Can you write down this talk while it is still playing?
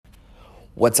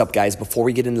What's up, guys? Before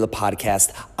we get into the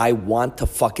podcast, I want to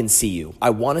fucking see you. I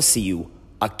want to see you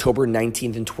October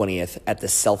 19th and 20th at the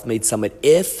Self-Made Summit.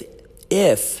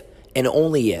 If, and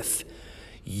only if,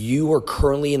 you are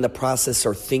currently in the process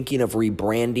or thinking of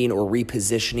rebranding or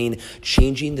repositioning,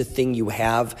 changing the thing you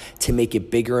have to make it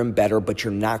bigger and better, but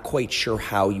you're not quite sure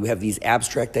how. You have these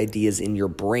abstract ideas in your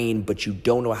brain, but you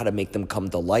don't know how to make them come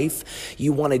to life.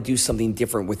 You want to do something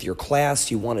different with your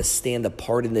class. You want to stand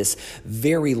apart in this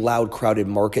very loud, crowded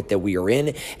market that we are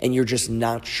in, and you're just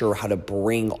not sure how to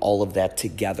bring all of that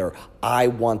together. I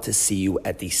want to see you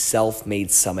at the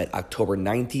Self-Made Summit, October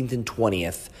 19th and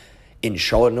 20th. In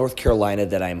Charlotte, North Carolina,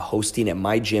 that I am hosting at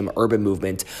my gym, Urban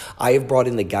Movement. I have brought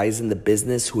in the guys in the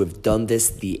business who have done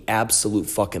this the absolute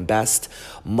fucking best.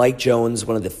 Mike Jones,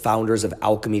 one of the founders of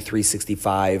Alchemy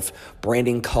 365,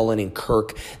 Brandon Cullen and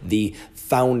Kirk, the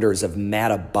founders of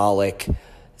Metabolic,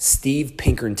 Steve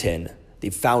Pinkerton,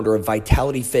 the founder of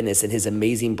Vitality Fitness and his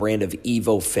amazing brand of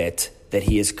EvoFit that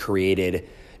he has created,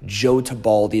 Joe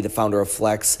Tabaldi, the founder of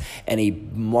Flex, and a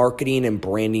marketing and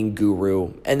branding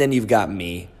guru. And then you've got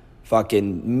me.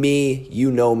 Fucking me,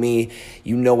 you know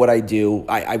what I do.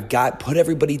 I've put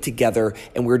everybody together,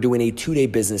 and we're doing a 2-day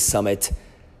business summit.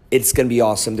 It's going to be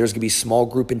awesome. There's going to be small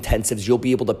group intensives. You'll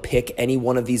be able to pick any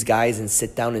one of these guys and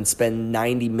sit down and spend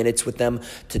 90 minutes with them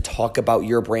to talk about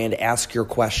your brand, ask your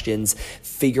questions,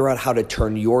 figure out how to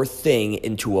turn your thing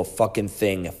into a fucking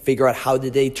thing. Figure out how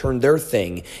did they turn their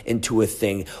thing into a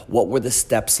thing. What were the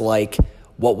steps like?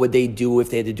 What would they do if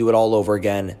they had to do it all over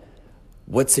again?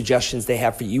 What suggestions they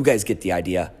have for you. You guys get the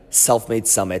idea. Self-Made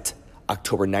Summit,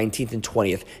 October 19th and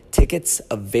 20th. Tickets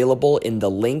available in the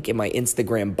link in my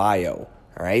Instagram bio. All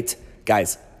right?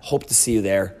 Guys, hope to see you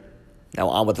there. Now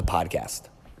on with the podcast.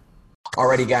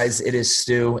 Alrighty, guys, it is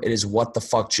Stu. It is What the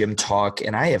Fuck Gym Talk.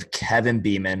 And I have Kevin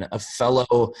Beeman, a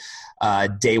fellow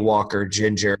daywalker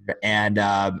ginger, and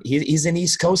he's an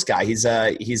East Coast guy. You're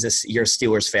a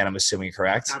Steelers fan, I'm assuming,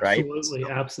 correct? Absolutely,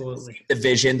 right? Absolutely. The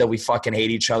vision that we fucking hate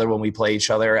each other when we play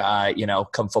each other,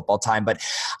 come football time. But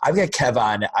I've got Kev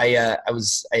on. I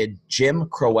had Jim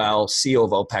Crowell, CEO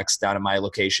of OPEX, down at my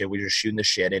location. We were just shooting the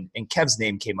shit, and Kev's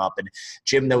name came up, and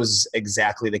Jim knows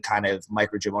exactly the kind of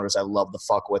micro gym owners I love to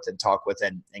fuck with and talk with,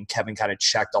 and Kevin kind of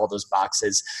checked all those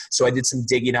boxes. So I did some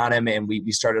digging on him, and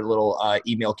we started a little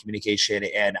email communication.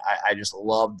 And I just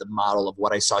love the model of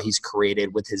what I saw he's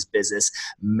created with his business,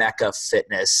 Mecca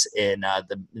Fitness, in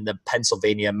the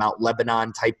Pennsylvania, Mount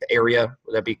Lebanon type area.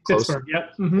 Would that be close? Pittsburgh,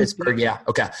 yep. Mm-hmm. Pittsburgh, yeah.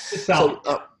 Okay. So,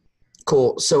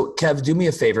 cool. So, Kev, do me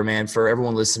a favor, man. For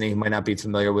everyone listening who might not be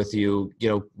familiar with you,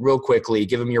 real quickly,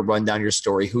 give them your rundown, your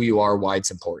story, who you are, why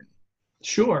it's important.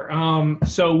 Sure.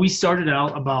 So we started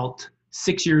out about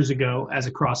 6 years ago as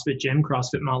a CrossFit gym,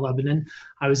 CrossFit Mount Lebanon.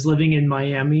 I was living in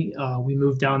Miami. We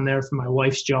moved down there for my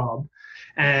wife's job.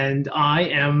 And I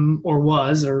am, or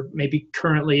was, or maybe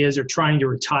currently is, or trying to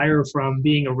retire from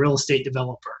being a real estate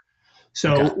developer.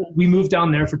 So we moved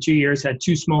down there for 2 years, had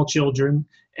 2 small children.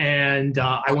 And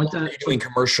I went to doing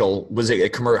commercial. Was it a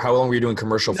commercial? How long were you doing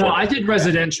commercial for? No, I did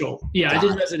residential. Yeah, I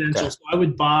did residential. Okay. So I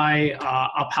would buy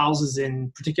up houses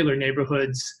in particular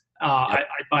neighborhoods. I'd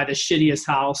buy the shittiest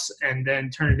house and then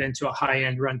turn it into a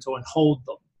high-end rental and hold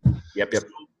them. Yep.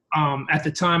 So, at the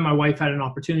time, my wife had an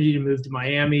opportunity to move to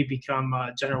Miami, become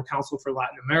general counsel for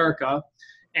Latin America.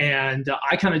 And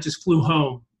I kind of just flew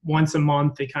home once a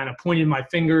month. They kind of pointed my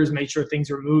fingers, made sure things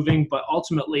were moving. But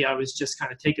ultimately, I was just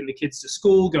kind of taking the kids to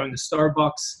school, going to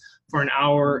Starbucks for an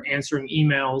hour, answering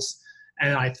emails.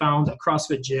 And I found a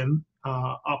CrossFit gym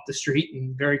up the street,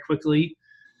 and very quickly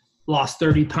lost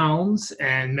 30 pounds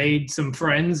and made some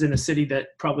friends in a city that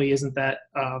probably isn't that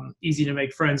easy to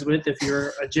make friends with if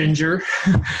you're a ginger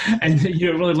and you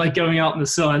don't really like going out in the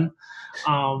sun.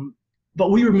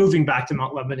 But we were moving back to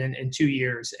Mount Lebanon in 2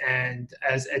 years. And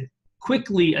as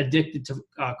quickly addicted to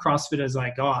CrossFit as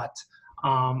I got,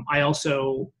 I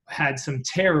also had some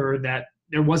terror that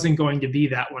there wasn't going to be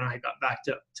that when I got back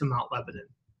to Mount Lebanon.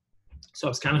 So I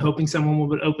was kind of hoping someone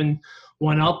would open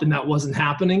one up, and that wasn't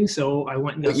happening. So I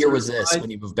went and What year was this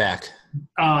when you moved back?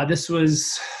 This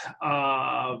was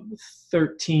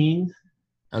 13.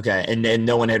 Okay, and then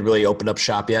no one had really opened up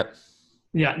shop yet?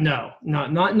 Yeah, no,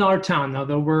 not in our town. Now,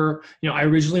 there were, I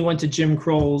originally went to Jim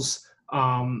Kroll's.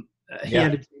 He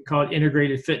had a gym called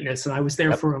Integrated Fitness, and I was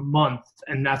there for a month,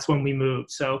 and that's when we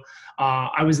moved. So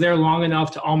I was there long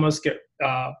enough to almost get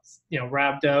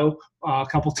rhabdo a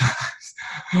couple times.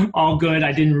 All good.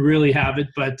 I didn't really have it,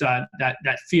 but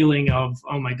that feeling of,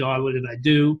 oh my God, what did I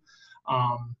do?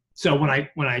 So when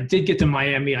I did get to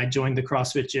Miami, I joined the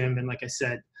CrossFit gym, and like I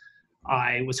said,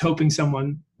 I was hoping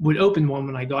someone would open one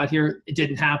when I got here. It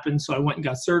didn't happen, so I went and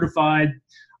got certified.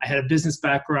 I had a business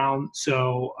background.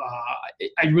 So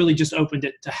I really just opened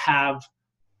it to have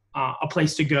a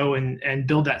place to go and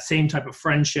build that same type of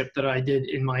friendship that I did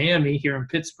in Miami here in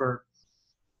Pittsburgh.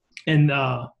 And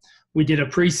we did a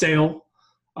pre-sale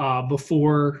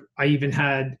before I even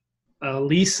had a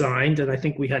lease signed, and I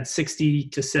think we had 60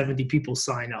 to 70 people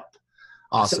sign up.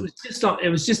 Awesome. So it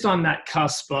was just on that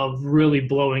cusp of really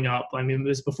blowing up. I mean, it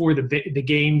was before the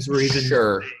games were even.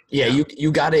 Sure. Yeah,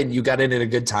 you got in at a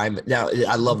good time. Now,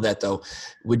 I love that though.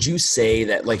 Would you say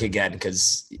that, like, again,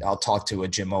 because I'll talk to a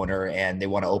gym owner and they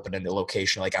want to open in the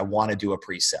location, like, I want to do a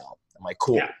pre-sale. I'm like,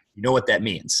 cool. Yeah. You know what that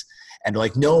means? And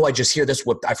like, no, I just hear this.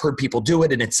 I've heard people do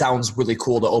it, and it sounds really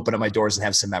cool to open up my doors and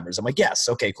have some members. I'm like, yes,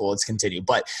 okay, cool, let's continue.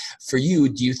 But for you,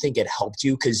 do you think it helped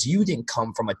you? Because you didn't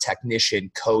come from a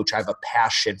technician, coach, I have a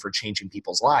passion for changing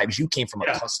people's lives. You came from a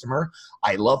customer.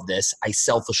 I love this. I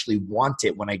selfishly want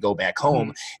it when I go back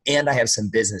home, and I have some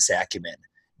business acumen.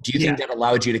 Do you think that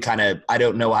allowed you to kind of, I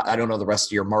don't know the rest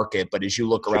of your market, but as you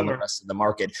look around the rest of the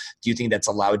market, do you think that's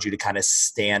allowed you to kind of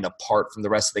stand apart from the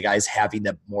rest of the guys having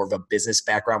more of a business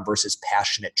background versus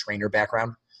passionate trainer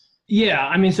background? Yeah.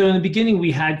 I mean, so in the beginning,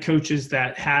 we had coaches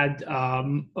that had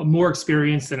more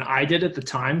experience than I did at the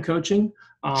time coaching.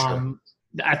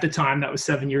 At the time, that was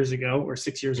 7 years ago or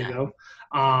 6 years ago.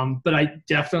 But I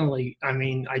definitely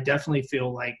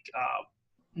feel like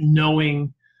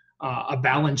knowing a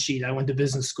balance sheet. I went to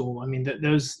business school. I mean,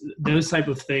 those type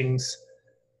of things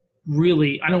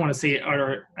really, I don't want to say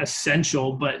are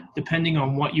essential, but depending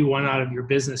on what you want out of your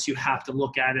business, you have to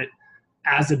look at it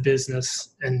as a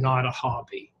business and not a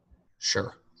hobby.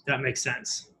 Sure. That makes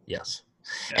sense. Yes.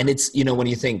 Yeah. And it's, when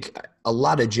you think a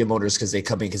lot of gym owners, because they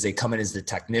come in as the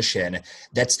technician,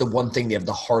 that's the one thing they have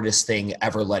the hardest thing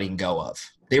ever letting go of.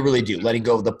 They really do, letting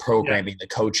go of the programming, the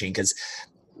coaching, because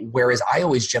whereas I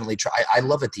always generally try, I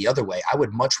love it the other way. I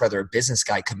would much rather a business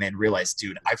guy come in, realize,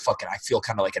 dude, I feel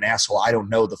kind of like an asshole. I don't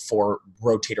know the 4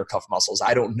 rotator cuff muscles.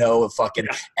 I don't know a fucking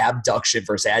abduction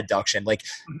versus adduction. Like,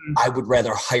 I would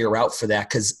rather hire out for that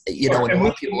because, and a lot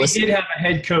of people listen. We did have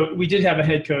a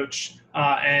head coach,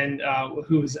 and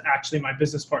who was actually my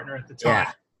business partner at the time.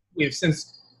 Yeah. We have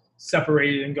since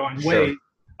separated and gone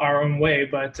our own way,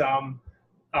 but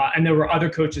and there were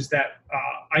other coaches that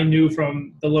I knew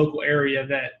from the local area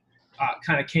that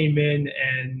kind of came in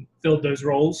and filled those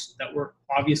roles that were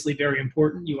obviously very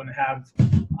important. You want to have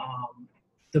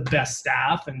the best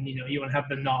staff, and you want to have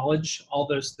the knowledge, all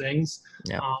those things.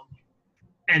 Yeah.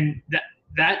 And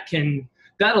that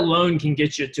alone can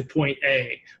get you to point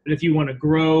A. But if you want to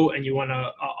grow and you want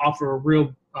to offer a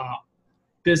real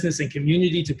business and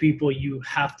community to people, you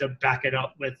have to back it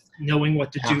up with knowing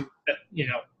what to do.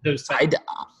 Those types.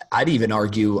 I'd even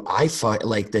argue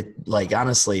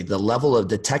honestly, the level of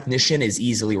the technician is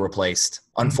easily replaced.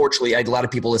 Unfortunately, a lot of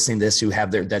people listening to this who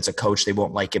have that's a coach, they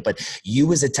won't like it, but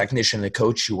you as a technician and a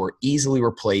coach, you are easily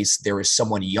replaced. There is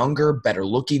someone younger, better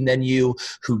looking than you,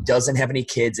 who doesn't have any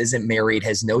kids, isn't married,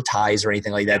 has no ties or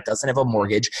anything like that, doesn't have a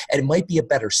mortgage, and it might be a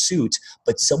better suit,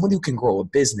 but someone who can grow a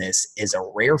business is a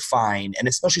rare find, and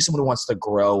especially someone who wants to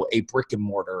grow a brick and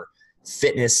mortar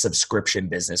fitness subscription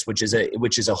business, which is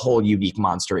a whole unique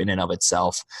monster in and of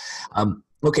itself.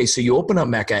 Okay, so you open up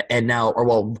Mecca and now,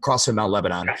 CrossFit Mount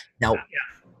Lebanon. Now,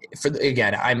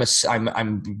 I'm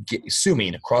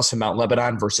assuming CrossFit Mount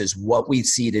Lebanon versus what we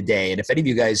see today. And if any of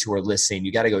you guys who are listening,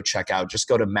 you got to go check out, just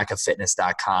go to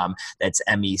meccafitness.com. That's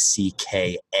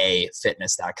MECKA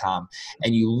fitness.com.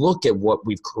 And you look at what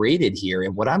we've created here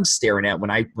and what I'm staring at when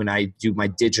I do my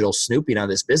digital snooping on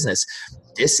this business.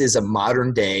 This is a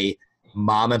modern day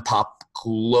mom and pop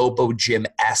Globo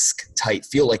Gym-esque type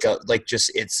feel,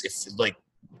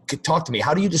 talk to me.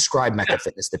 How do you describe Mecca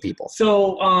Fitness to people?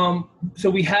 So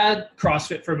we had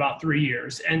CrossFit for about 3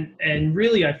 years, and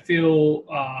really I feel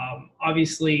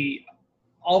obviously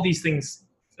all these things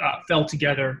fell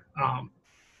together.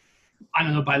 I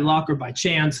don't know, by luck or by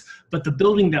chance, but the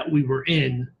building that we were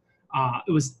in,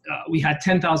 we had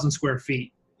 10,000 square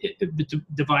feet.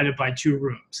 Divided by 2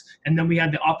 rooms. And then we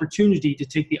had the opportunity to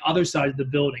take the other side of the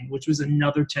building, which was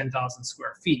another 10,000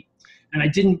 square feet. And I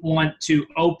didn't want to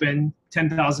open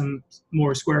 10,000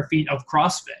 more square feet of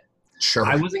CrossFit. Sure.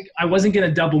 I wasn't going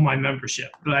to double my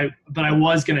membership, but I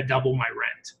was going to double my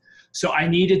rent. So I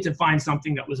needed to find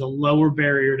something that was a lower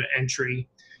barrier to entry.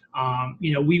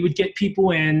 We would get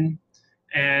people in,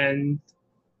 and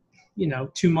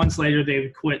 2 months later they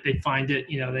would quit. They'd find it,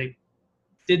 they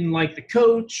didn't like the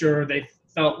coach, or they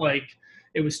felt like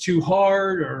it was too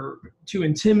hard or too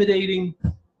intimidating.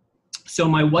 So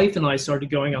my wife and I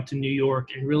started going up to New York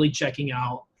and really checking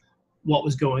out what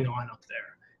was going on up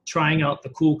there, trying out the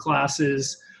cool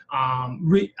classes,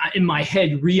 in my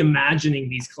head, reimagining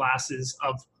these classes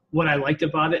of what I liked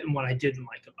about it and what I didn't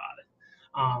like about it.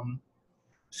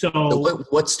 So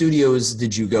what studios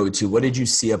did you go to? What did you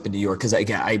see up in New York? Because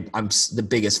again, I'm the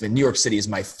biggest fan. New York City is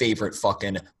my favorite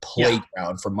fucking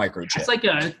playground for microchip.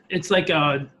 It's like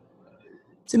a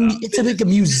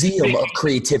museum of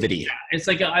creativity. Yeah, it's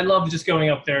like I love just going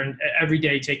up there and every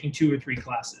day taking 2 or 3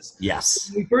 classes. Yes.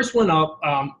 When we first went up,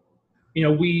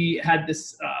 we had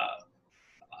this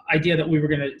idea that we were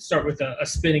going to start with a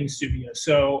spinning studio.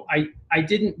 So I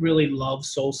didn't really love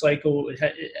SoulCycle. It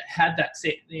had that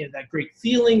that great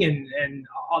feeling and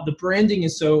the branding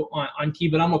is so on key,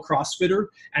 but I'm a CrossFitter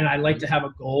and I like to have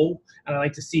a goal and I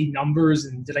like to see numbers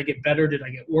and did I get better? Did I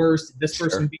get worse? Did this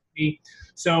person beat me?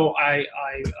 So I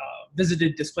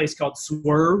visited this place called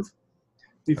Swerve.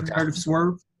 We've heard of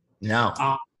Swerve? No.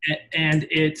 And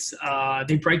it's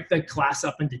they break the class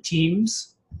up into teams.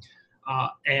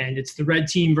 And it's the red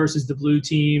team versus the blue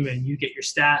team, and you get your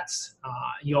stats.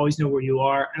 You always know where you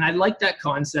are. And I like that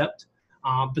concept.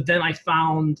 But then I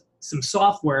found some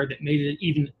software that made it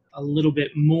even a little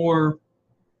bit more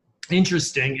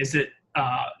interesting, is that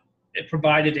it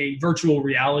provided a virtual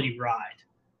reality ride.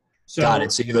 So, got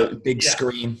it. So you have a big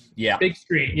screen. Yeah. Big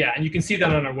screen. Yeah. And you can see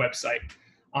that on our website.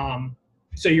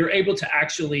 So you're able to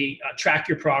actually track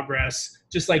your progress,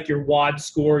 just like your WOD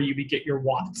score, you would get your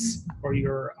watts or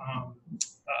your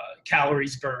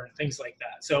calories burned, things like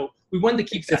that. So we wanted to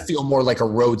keep that. Feel more like a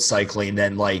road cycling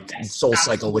than like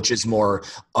SoulCycle, which is more,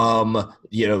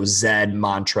 Zen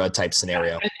mantra type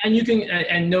scenario. And you can,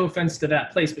 and no offense to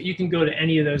that place, but you can go to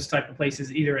any of those type of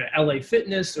places, either at LA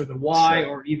Fitness or the Y,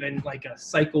 or even like a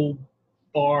cycle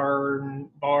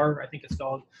bar, I think it's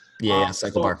called. Yeah,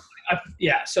 cycle bar.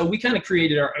 So we kind of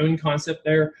created our own concept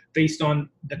there based on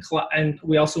and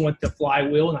we also went to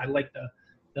Flywheel, and I like the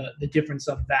difference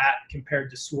of that compared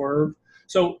to Swerve.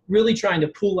 So really trying to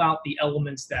pull out the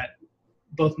elements that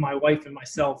both my wife and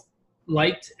myself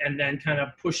liked, and then kind of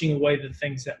pushing away the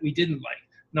things that we didn't like.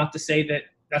 Not to say that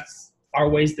that's our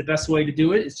way's the best way to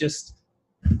do it. It's just,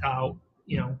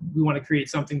 we want to create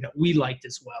something that we liked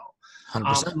as well.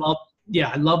 100%.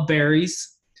 I love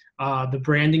Barry's. The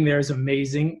branding there is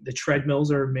amazing. The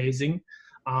treadmills are amazing.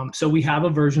 So we have a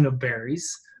version of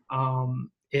Barry's.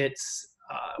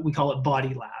 We call it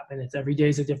Body Lab, and it's every day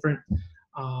is a different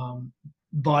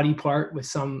body part, with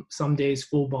some days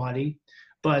full body.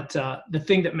 But the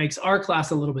thing that makes our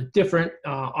class a little bit different,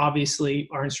 obviously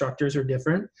our instructors are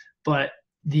different, but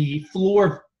the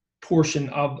floor portion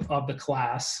of the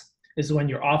class is when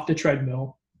you're off the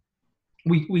treadmill.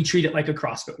 We treat it like a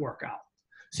CrossFit workout.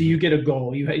 So you get a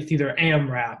goal. It's either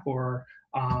AMRAP or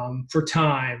for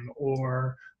time,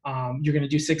 or you're going to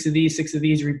do 6 of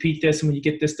these, repeat this. And when you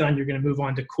get this done, you're going to move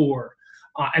on to core.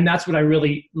 And that's what I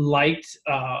really liked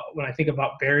when I think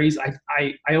about Barry's.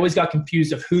 I always got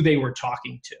confused of who they were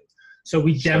talking to. So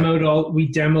we demo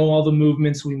all the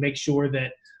movements. We make sure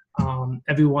that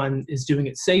everyone is doing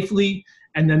it safely.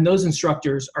 And then those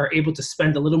instructors are able to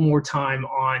spend a little more time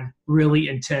on really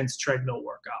intense treadmill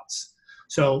workouts.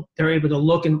 So they're able to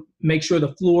look and make sure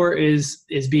the floor is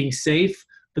being safe,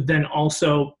 but then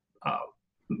also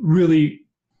really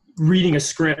reading a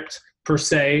script per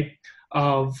se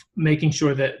of making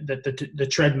sure that the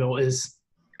treadmill is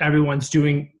everyone's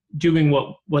doing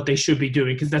what they should be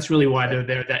doing, because that's really why they're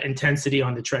there, that intensity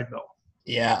on the treadmill.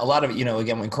 Yeah, a lot of,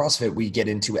 again, when CrossFit we get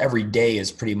into, every day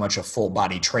is pretty much a full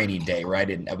body training day, right?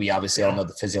 And we obviously all know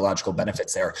the physiological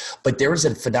benefits there. But there is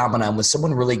a phenomenon when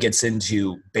someone really gets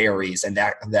into Barry's and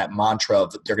that mantra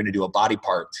of they're going to do a body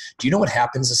part. Do you know what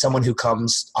happens to someone who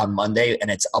comes on Monday and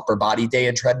it's upper body day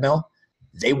in treadmill?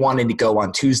 They wanted to go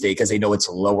on Tuesday because they know it's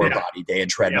a lower body day in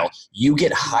treadmill. Yeah. You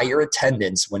get higher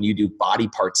attendance when you do body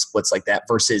part splits like that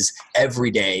versus every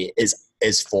day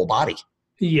is full body.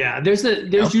 Yeah, there's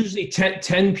usually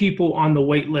 10 people on the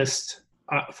wait list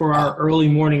for our early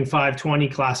morning 520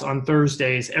 class on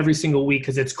Thursdays every single week,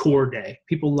 because it's core day.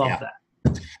 People love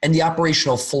that. And the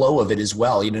operational flow of it as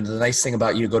well. The nice thing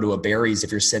about you go to a Barry's,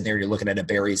 if you're sitting there, you're looking at a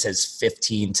Barry's has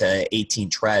 15 to 18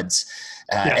 treads.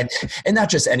 And not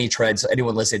just any treads,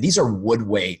 anyone listening, these are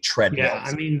Woodway treadmills. Yeah,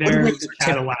 I mean, they're the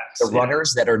Cadillacs. The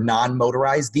runners that are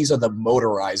non-motorized, these are the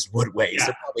motorized Woodways. Yeah.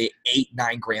 They're probably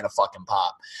 $8-9 grand a fucking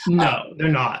pop. No, they're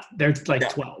not. They're like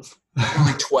 12.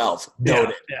 Only 12.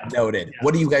 Noted. Noted. Yeah.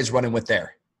 What are you guys running with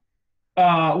there?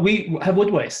 We have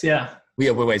Woodways, yeah. We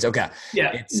have Woodways, okay.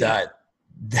 Yeah. It's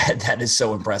that is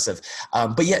so impressive.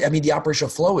 But yeah, I mean, the operational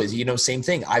flow is, same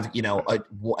thing.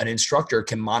 An instructor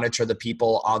can monitor the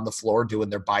people on the floor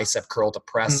doing their bicep curl to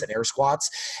press and air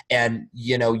squats. And,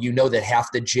 that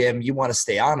half the gym, you want to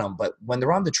stay on them, but when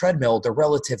they're on the treadmill, they're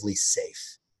relatively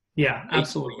safe. Yeah, Right?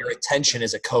 absolutely. Your attention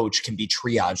as a coach can be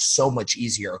triaged so much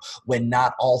easier when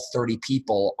not all 30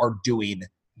 people are doing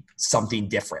something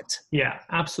different. Yeah,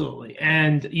 absolutely.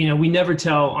 And, we never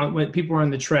tell when people are on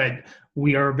the tread,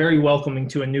 we are very welcoming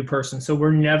to a new person. So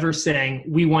we're never saying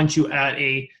we want you at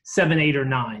a 7, 8, or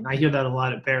 9. I hear that a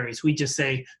lot at Barry's. We just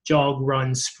say jog,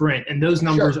 run, sprint. And those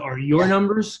numbers are your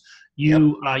numbers.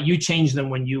 You change them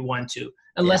when you want to,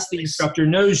 unless the instructor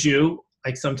knows you.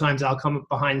 Like sometimes I'll come up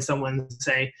behind someone and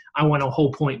say, I want a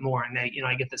whole point more. And they,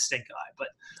 I get the stink eye, but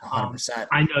 100%.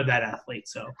 I know that athlete.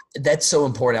 So that's so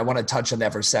important. I want to touch on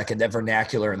that for a second, that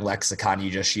vernacular and lexicon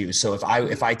you just used. So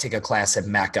if I take a class at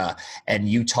Mecca and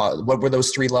you taught, what were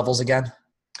those 3 levels again?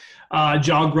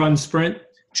 Jog, run, sprint.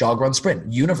 Jog, run,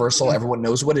 sprint. Universal, everyone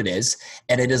knows what it is.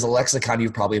 And it is a lexicon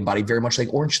you've probably embodied, very much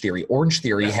like Orange Theory. Orange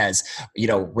Theory has,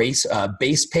 race,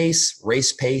 base pace,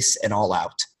 race pace, and all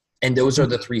out. And those are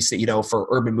the 3, for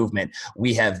urban movement,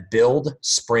 we have build,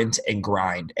 sprint, and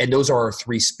grind. And those are our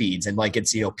 3 speeds. And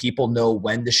it's, people know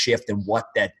when to shift and what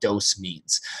that dose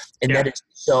means. And that is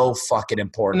so fucking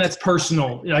important. And that's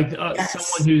personal.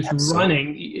 Someone who's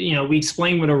running, we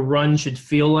explain what a run should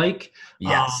feel like.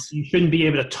 Yes. You shouldn't be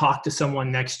able to talk to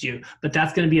someone next to you, but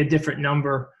that's going to be a different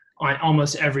number on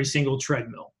almost every single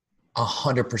treadmill.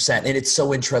 100%. And it's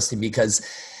so interesting because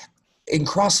in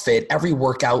CrossFit, every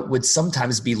workout would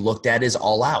sometimes be looked at as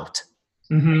all out.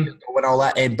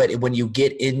 Mm-hmm. But when you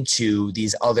get into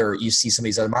these you see some of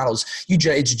these other models,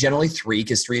 it's generally 3,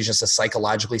 because 3 is just a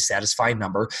psychologically satisfying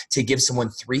number to give someone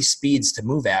 3 speeds to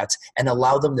move at and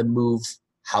allow them to move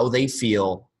how they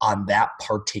feel on that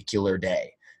particular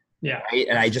day. Yeah. Right?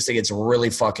 And I just think it's really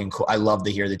fucking cool. I love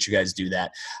to hear that you guys do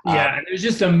that. Yeah. And there's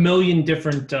just a million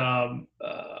different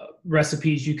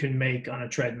recipes you can make on a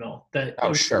treadmill that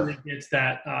really gets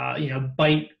that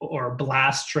bite or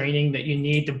blast training that you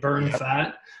need to burn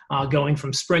fat, going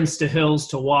from sprints to hills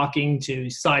to walking to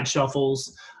side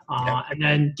shuffles, and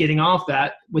then getting off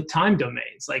that with time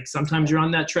domains. Like sometimes you're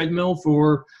on that treadmill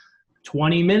for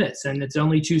 20 minutes and it's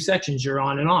only 2 sections you're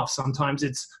on and off. Sometimes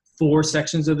it's 4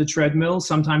 sections of the treadmill.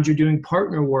 Sometimes you're doing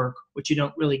partner work, which you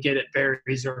don't really get at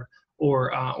Barry's or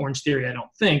Orange Theory, I don't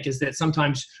think, is that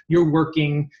sometimes you're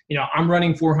working, I'm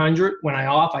running 400. When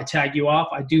I tag you off,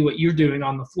 I do what you're doing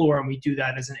on the floor, and we do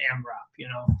that as an AMRAP,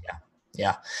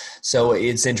 Yeah. So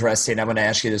it's interesting. I'm going to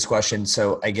ask you this question.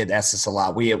 So I get asked this a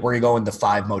lot. We're going to go into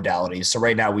 5 modalities. So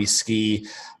right now we ski,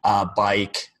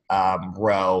 bike,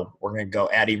 row. We're going to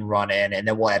go adding run in, and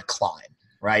then we'll add climb,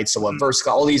 right? So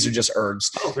vertical, all these are just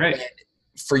ergs. Oh, great. And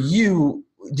for you,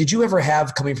 did you ever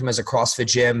have, coming from as a CrossFit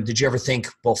gym, did you ever think,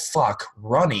 well, fuck,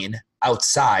 running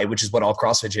outside, which is what all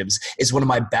CrossFit gyms, is one of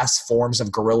my best forms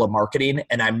of guerrilla marketing,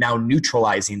 and I'm now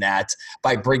neutralizing that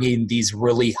by bringing these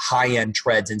really high-end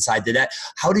treads inside to that?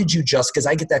 How did you because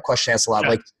I get that question asked a lot,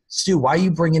 like, Stu, why are you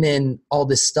bringing in all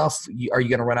this stuff? Are you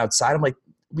going to run outside? I'm like,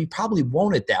 we probably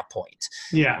won't at that point.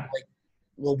 Yeah. Like,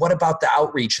 well, what about the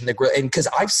outreach and because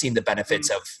I've seen the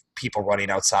benefits of people running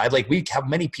outside. Like we have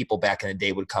many people back in the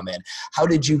day would come in. How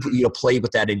did you play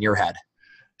with that in your head?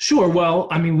 Sure. Well,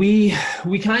 I mean, we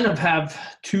kind of have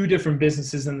 2 different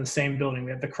businesses in the same building.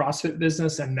 We have the CrossFit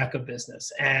business and Mecca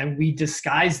business, and we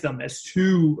disguise them as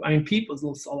 2. I mean,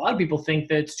 a lot of people think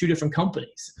that it's 2 different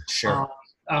companies. Sure.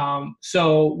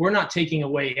 So we're not taking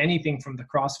away anything from the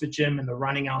CrossFit gym and the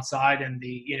running outside and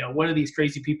the, what are these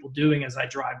crazy people doing as I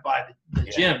drive by the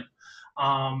gym?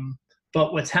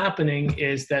 But what's happening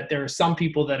is that there are some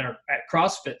people that are at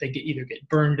CrossFit, they either get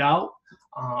burned out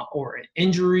or an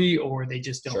injury, or they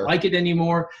just don't like it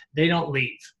anymore. They don't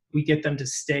leave. We get them to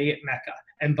stay at Mecca,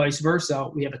 and vice versa.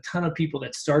 We have a ton of people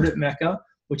that start at Mecca,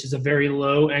 which is a very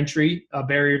low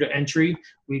barrier to entry.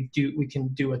 We can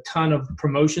do a ton of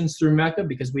promotions through Mecca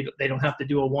because they don't have to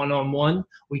do a one-on-one.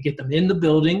 We get them in the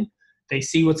building. They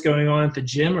see what's going on at the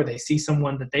gym, or they see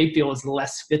someone that they feel is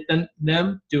less fit than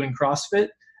them doing CrossFit.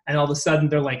 And all of a sudden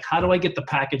they're like, how do I get the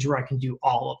package where I can do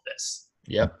all of this?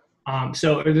 Yep.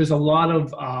 So there's a lot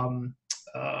of,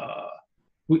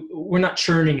 we're not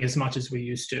churning as much as we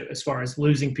used to, as far as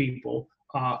losing people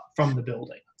from the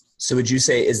building. So would you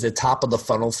say, is the top of the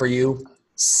funnel for you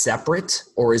separate,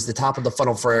 or is the top of the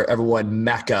funnel for everyone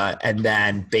Mecca, and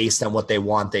then based on what they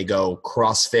want, they go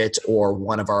CrossFit or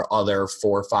one of our other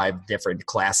 4 or 5 different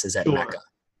classes at Mecca?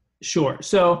 Sure.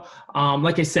 So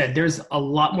like I said, there's a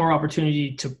lot more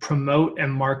opportunity to promote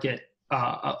and market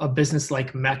a business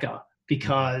like Mecca,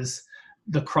 because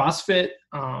the CrossFit,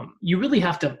 you really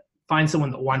have to find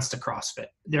someone that wants to CrossFit.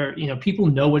 People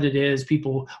know what it is.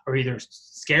 People are either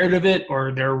scared of it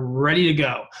or they're ready to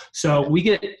go. So we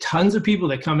get tons of people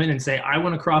that come in and say, I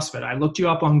want to CrossFit. I looked you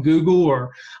up on Google,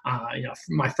 or,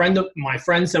 my friend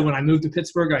said when I moved to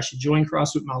Pittsburgh, I should join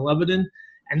CrossFit Mount Lebanon.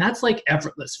 And that's like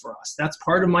effortless for us. That's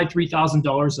part of my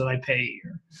 $3,000 that I pay a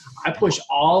year. I push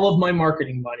all of my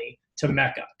marketing money to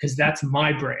Mecca because that's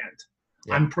my brand.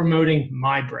 Yeah. I'm promoting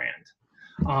my brand.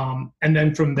 And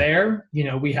then from there,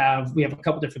 we have a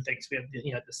couple different things. We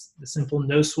have the simple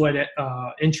no sweat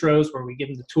intros where we give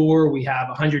them the tour. We have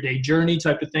a 100-day journey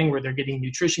type of thing where they're getting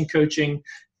nutrition coaching,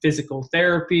 physical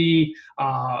therapy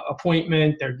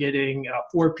appointment. They're getting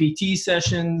 4 PT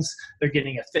sessions. They're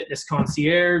getting a fitness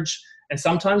concierge. And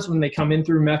sometimes when they come in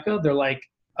through Mecca, they're like,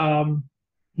 no,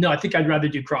 I think I'd rather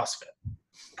do CrossFit.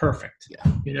 Perfect.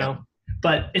 Yeah.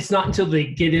 But it's not until they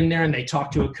get in there and they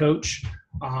talk to a coach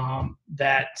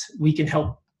that we can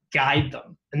help guide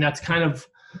them. And that's kind of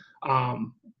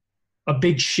a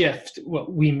big shift.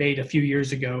 What we made a few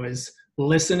years ago is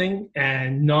listening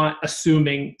and not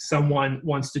assuming someone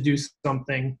wants to do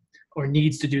something or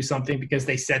needs to do something because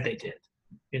they said they did,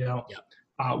 Yeah.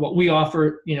 What we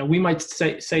offer, we might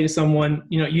say to someone,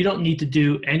 you don't need to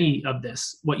do any of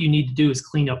this. What you need to do is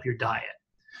clean up your diet.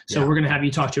 So we're going to have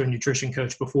you talk to a nutrition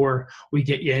coach before we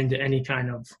get you into any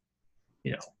kind of,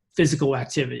 physical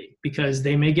activity, because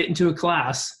they may get into a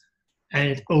class and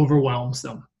it overwhelms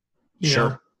them.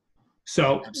 Sure.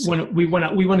 So when we want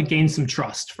to gain some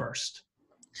trust first.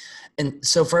 And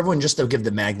so for everyone, just to give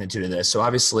the magnitude of this, so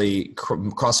obviously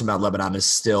CrossFit Mount Lebanon is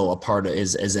still a part of,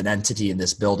 is an entity in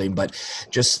this building, but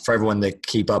just for everyone to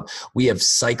keep up, we have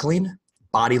cycling,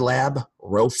 body lab,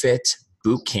 row fit,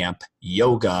 boot camp,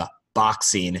 yoga,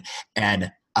 boxing,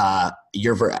 and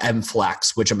your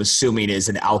MFlex, which I'm assuming is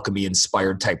an alchemy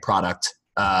inspired type product.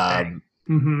 Yeah,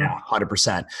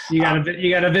 100%. You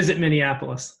gotta visit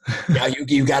Minneapolis. Yeah,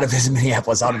 you gotta visit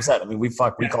Minneapolis, 100%. I mean, we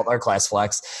called our class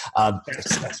Flex.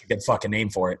 That's a good fucking name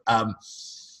for it.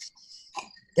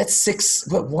 That's 6.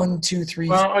 What 1, 2, 3?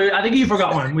 Well, I think you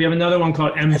forgot one. We have another one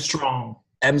called M Strong.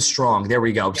 M Strong. There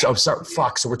we go. Yeah.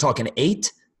 So we're talking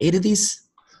 8 of these.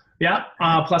 Yeah.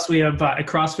 Plus we have at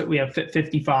CrossFit we have Fit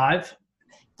 55.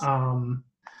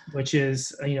 Which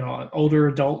is, an older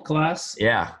adult class.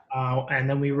 Yeah. And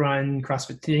then we run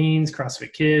CrossFit Teens,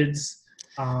 CrossFit Kids.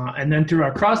 And then through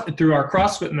our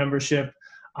CrossFit membership,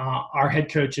 our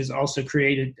head coach has also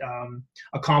created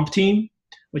a comp team,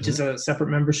 which is a separate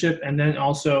membership. And then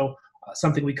also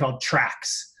something we call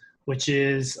tracks, which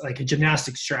is like a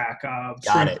gymnastics track.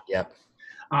 Got it. Yep.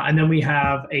 And then we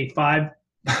have a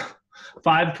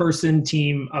 5-person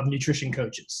team of nutrition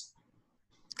coaches.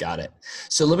 Got it.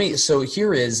 So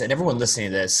here is, and everyone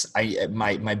listening to this,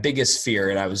 my biggest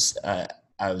fear, and I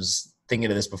was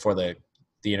thinking of this before the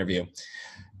interview.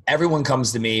 Everyone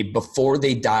comes to me before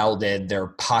they dialed in their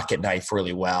pocket knife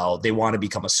really well. They want to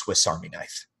become a Swiss Army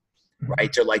knife,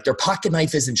 right? They're like, their pocket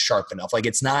knife isn't sharp enough. Like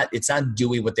it's not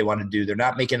doing what they want to do. They're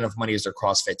not making enough money as their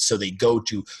CrossFit. So they go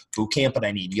to boot camp and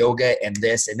I need yoga and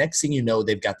this. And next thing you know,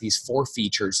 they've got these 4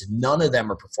 features. None of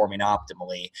them are performing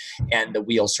optimally and the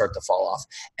wheels start to fall off.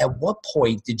 At what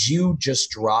point did you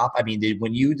just drop? I mean,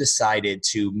 when you decided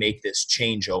to make this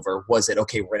changeover, was it,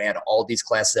 okay, we're going to add all these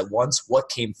classes at once? What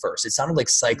came first? It sounded like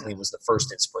cycling was the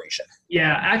first inspiration.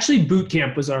 Yeah, actually boot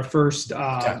camp was our first,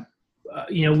 okay.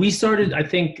 We started, I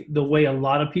think the way a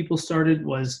lot of people started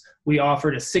was we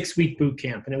offered a 6-week boot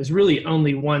camp, and it was really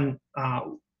only one,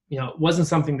 it wasn't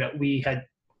something that we had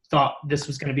thought this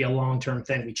was going to be a long-term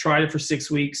thing. We tried it for 6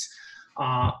 weeks.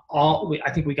 I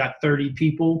think we got 30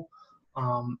 people.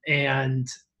 And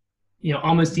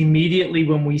almost immediately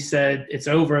when we said it's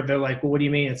over, they're like, well, what do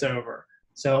you mean it's over?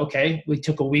 So, okay, we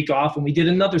took a week off and we did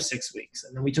another 6 weeks.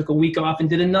 And then we took a week off and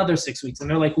did another 6 weeks. And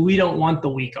they're like, we don't want the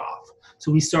week off.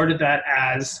 So we started that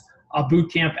as a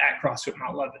boot camp at CrossFit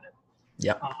Mount Lebanon.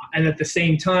 Yep. And at the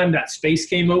same time, that space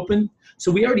came open.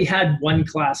 So we already had one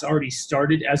class already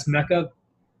started as Mecca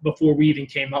before we even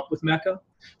came up with Mecca.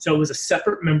 So it was a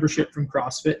separate membership from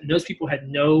CrossFit. And those people had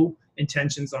no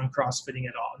intentions on CrossFitting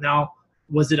at all. Now,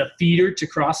 was it a feeder to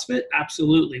CrossFit?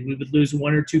 Absolutely. We would lose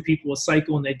 1 or 2 people a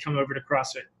cycle and they'd come over to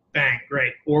CrossFit. Bang,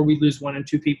 great. Or we'd lose 1 or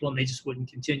 2 people and they just wouldn't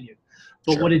continue.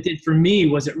 But What it did for me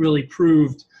was it really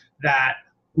proved that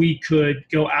we could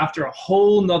go after a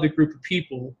whole nother group of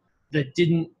people that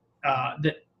didn't,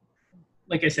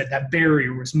 like I said, that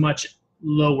barrier was much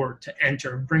lower to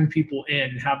enter, bring people in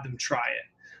and have them try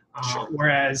it.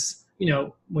 Whereas,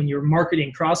 when you're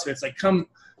marketing CrossFit, it's like, come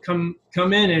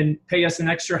in and pay us an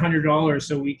extra $100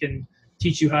 so we can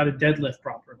teach you how to deadlift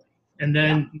properly. And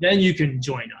then you can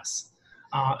join us.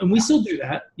 And we still do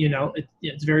that.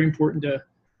 It's very important to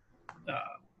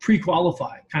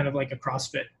pre-qualify, kind of like a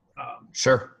CrossFit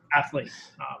Sure. athlete.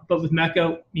 But with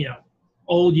Mecca,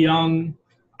 old, young,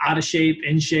 out of shape,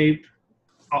 in shape,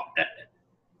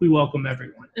 we welcome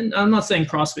everyone. And I'm not saying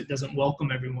CrossFit doesn't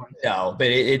welcome everyone. No, but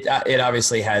it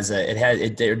obviously has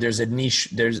there's a niche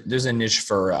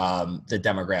for the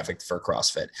demographic for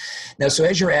CrossFit. Now, so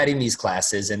as you're adding these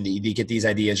classes and you get these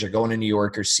ideas, you're going to New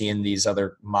York, you're seeing these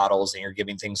other models and you're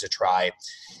giving things a try.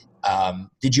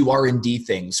 Did you R&D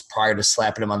things prior to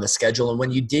slapping them on the schedule? And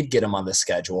when you did get them on the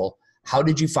schedule, how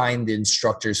did you find the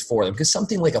instructors for them? Because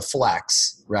something like a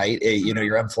flex, right?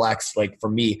 Your M Flex, like for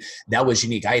me, that was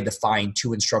unique. I had to find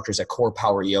 2 instructors at Core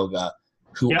Power Yoga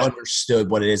who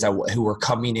understood what it is, who were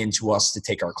coming into us to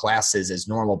take our classes as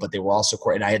normal, but they were also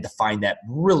core. And I had to find that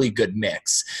really good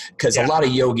mix because a lot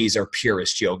of yogis are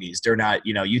purist yogis. They're not,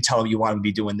 you tell them you want to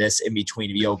be doing this in between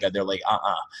yoga. They're like,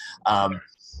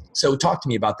 So talk to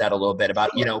me about that a little bit, about,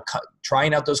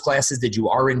 trying out those classes. Did you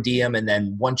R&D them? And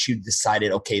then once you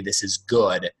decided, okay, this is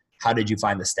good, how did you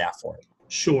find the staff for it?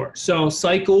 Sure. So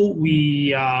Cycle,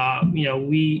 we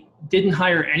didn't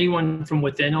hire anyone from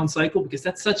within on Cycle because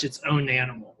that's such its own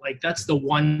animal. Like that's the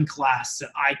one class that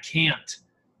I can't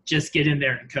just get in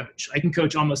there and coach. I can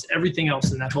coach almost everything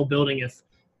else in that whole building. If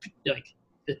like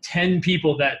the 10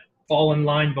 people that fall in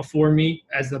line before me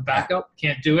as the backup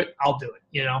can't do it, I'll do it,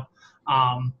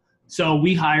 So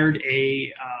we hired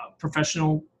a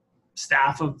professional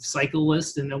staff of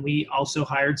cyclists, and then we also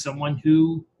hired someone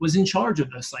who was in charge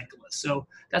of the cyclists. So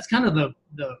that's kind of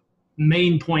the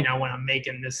main point I want to make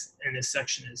in this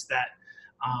section is that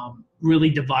really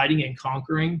dividing and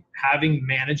conquering, having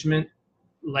management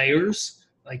layers.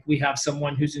 Like we have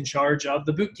someone who's in charge of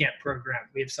the boot camp program.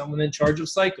 We have someone in charge of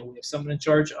cycle. We have someone in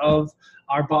charge of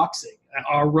our boxing,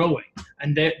 our rowing,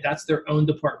 and that's their own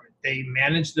department. They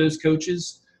manage those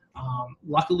coaches.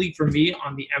 Luckily for me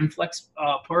on the M-Flex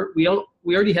part, we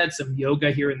already had some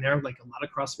yoga here and there, like a lot of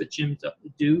CrossFit gyms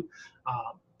do.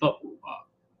 But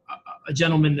a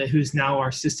gentleman who's now our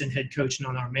assistant head coach and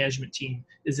on our management team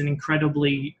is an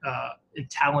incredibly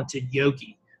talented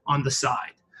yogi on the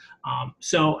side.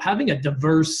 So having a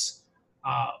diverse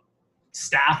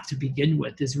staff to begin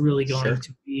with is really going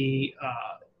to be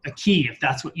a key if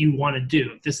that's what you want to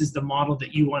do. If this is the model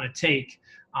that you want to take,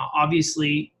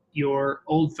 obviously your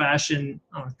old-fashioned,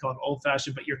 I don't call it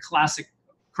old-fashioned, but your classic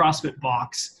CrossFit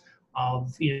box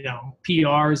of,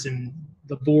 PRs and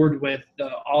the board with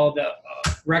all the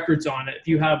records on it. If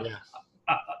you have,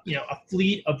 a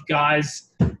fleet of guys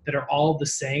that are all the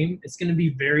same, it's going to be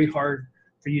very hard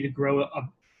for you to grow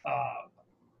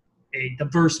a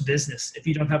diverse business if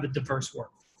you don't have a diverse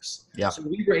workforce. Yeah. So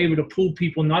we were able to pull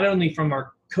people not only from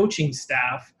our coaching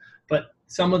staff, but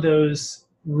some of those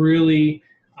really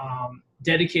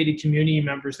dedicated community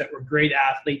members that were great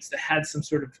athletes that had some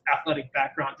sort of athletic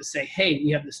background to say, hey,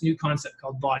 we have this new concept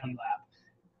called Body Lab.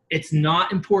 It's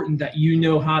not important that you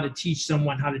know how to teach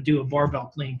someone how to do a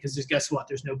barbell clean because guess what?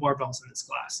 There's no barbells in this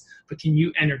class. But can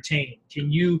you entertain?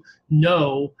 Can you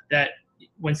know that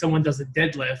when someone does a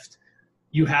deadlift,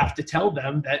 you have to tell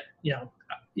them that,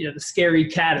 the scary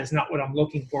cat is not what I'm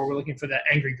looking for. We're looking for that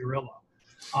angry gorilla.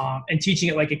 And teaching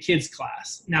it like a kid's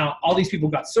class. Now, all these people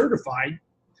got certified,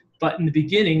 but in the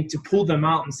beginning, to pull them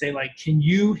out and say, like, can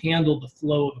you handle the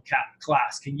flow of a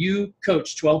class? Can you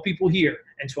coach 12 people here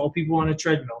and 12 people on a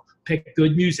treadmill? Pick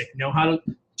good music. Know how to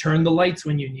turn the lights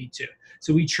when you need to.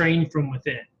 So we train from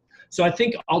within. So I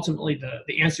think ultimately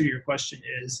the answer to your question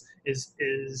is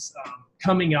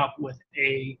coming up with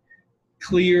a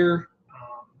clear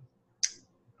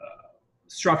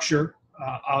structure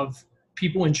of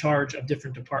people in charge of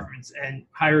different departments and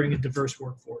hiring a diverse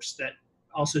workforce that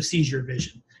also sees your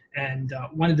vision. And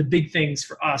one of the big things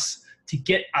for us to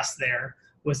get us there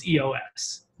was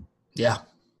EOS. Yeah.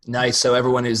 Nice. So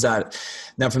everyone who's not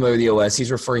familiar with EOS,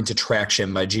 he's referring to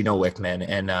Traction by Gino Wickman,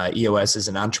 and EOS is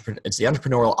it's the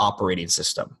entrepreneurial operating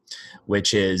system,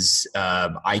 which is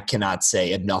I cannot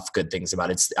say enough good things about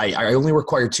it. I only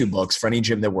require 2 books for any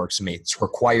gym that works for me. It's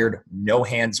required, no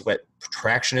hands wet.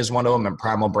 Traction is one of them, and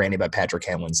Primal Branding by Patrick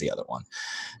Hamlin's the other one.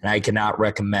 And I cannot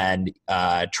recommend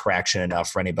Traction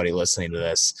enough for anybody listening to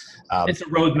this. It's a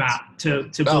roadmap to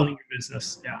building your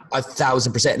business. Yeah,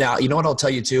 1,000%. Now, you know what I'll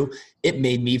tell you too? It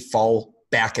made me fall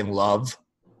back in love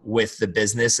with the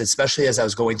business, especially as I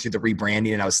was going through the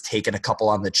rebranding and I was taking a couple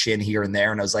on the chin here and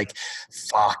there. And I was like,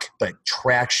 fuck, but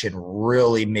Traction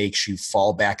really makes you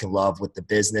fall back in love with the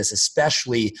business,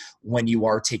 especially when you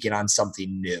are taking on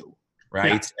something new.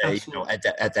 Right. Yeah,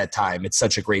 at that time, it's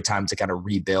such a great time to kind of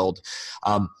rebuild.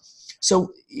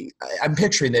 So I'm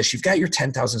picturing this. You've got your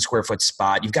 10,000 square foot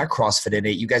spot. You've got CrossFit in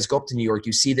it. You guys go up to New York.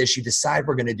 You see this. You decide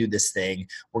we're going to do this thing.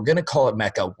 We're going to call it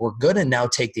Mecca. We're going to now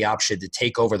take the option to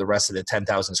take over the rest of the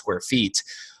 10,000 square feet.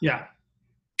 Yeah.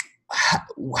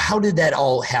 How did that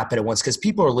all happen at once? Because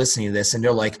people are listening to this and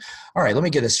they're like, all right, let me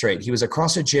get this straight. He was a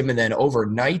CrossFit gym, and then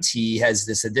overnight he has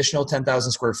this additional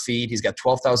 10,000 square feet. He's got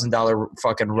 $12,000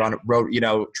 fucking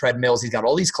road, treadmills. He's got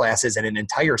all these classes and an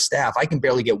entire staff. I can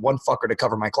barely get one fucker to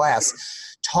cover my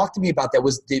class. Talk to me about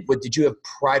that. Did you have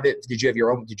private? Did you have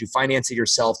your own? Did you finance it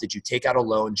yourself? Did you take out a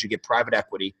loan? Did you get private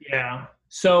equity? Yeah.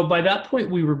 So by that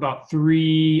point, we were about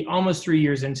almost 3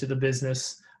 years into the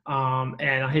business.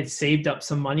 And I had saved up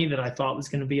some money that I thought was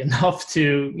going to be enough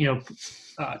to,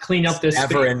 clean up this.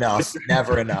 Never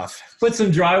enough. Put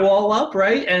some drywall up,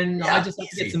 right? And yeah, I just had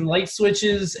to get some light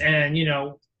switches, and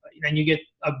then you get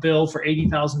a bill for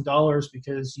 $80,000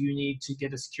 because you need to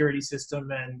get a security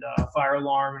system and fire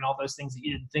alarm and all those things that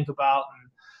you didn't think about.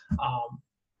 And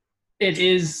it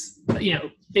is,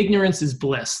 ignorance is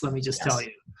bliss. Let me just tell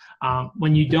you.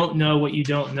 When you don't know what you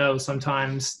don't know,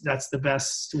 sometimes that's the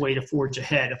best way to forge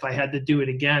ahead. If I had to do it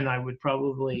again, I would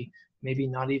probably maybe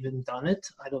not even done it.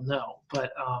 I don't know.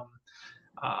 But,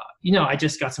 I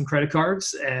just got some credit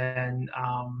cards and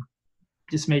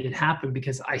just made it happen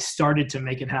because I started to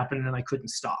make it happen and I couldn't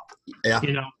stop. Yeah.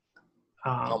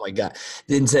 Oh my God.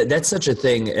 That's such a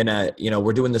thing. And,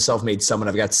 we're doing the Self-Made Summit.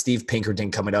 I've got Steve Pinkerton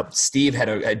coming up. Steve had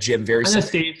a gym very similar.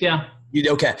 Steve, yeah.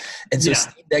 Okay. And so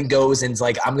Steve then goes and is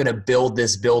like, I'm going to build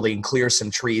this building, clear some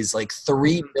trees, like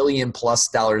 $3 million plus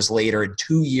later, and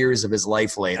 2 years of his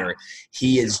life later,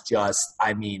 he is just,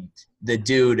 the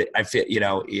dude, I feel,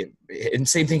 and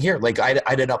same thing here. Like I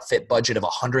had an upfit budget of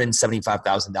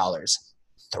 $175,000.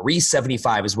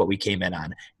 375 is what we came in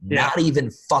on. Not even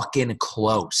fucking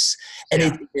close.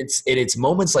 And it's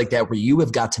moments like that where you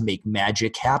have got to make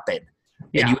magic happen.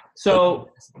 Yeah.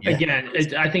 Again,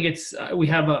 I think we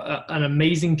have an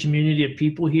amazing community of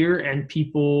people here, and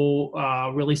people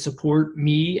really support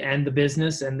me and the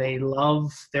business, and they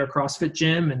love their CrossFit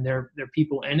gym and their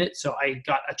people in it. So I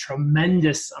got a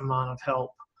tremendous amount of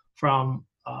help from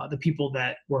the people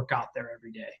that work out there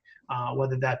every day.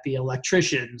 Whether that be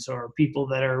electricians or people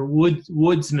that are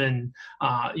woodsmen,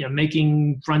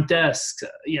 making front desks,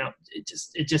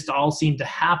 it just all seemed to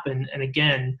happen. And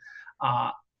again,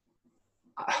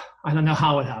 I don't know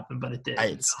how it happened, but it did.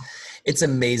 It's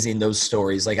amazing, those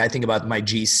stories. Like I think about my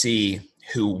GC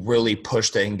who really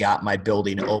pushed it and got my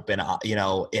building open,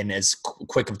 in as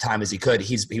quick of time as he could.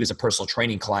 He was a personal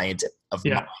training client of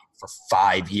mine for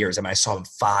 5 years. I saw him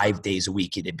 5 days a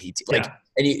week. He did PT.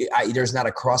 And there's not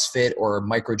a CrossFit or a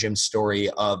micro gym story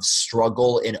of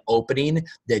struggle in opening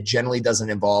that generally doesn't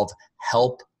involve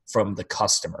help from the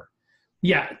customer.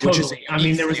 Yeah, totally.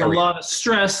 There was a lot of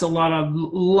stress, a lot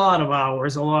of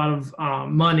hours, a lot of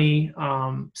money.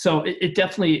 So it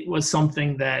definitely was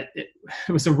something that it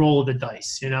was a roll of the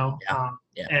dice, and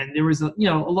there was a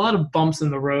lot of bumps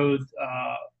in the road.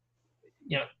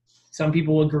 Some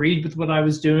people agreed with what I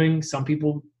was doing. Some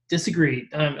people disagreed.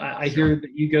 I hear that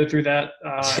you go through that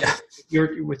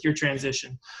with your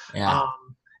transition. Yeah.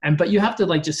 But you have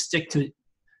to just stick to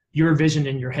your vision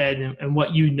in your head and what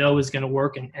is going to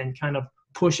work, and kind of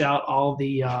push out all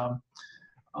the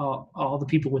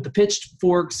people with the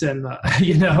pitchforks and the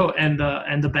and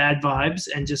the bad vibes,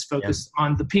 and just focus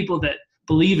on the people that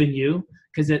believe in you,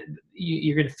 because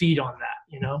you're going to feed on that.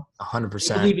 100%.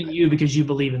 They believe in you because you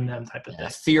believe in them, type of thing.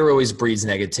 Fear always breeds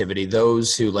negativity.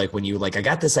 Those who when you I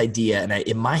got this idea and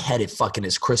in my head it fucking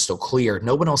is crystal clear.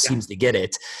 No one else seems to get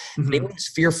it. Mm-hmm. Anyone who's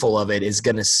fearful of it is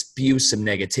going to spew some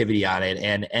negativity on it.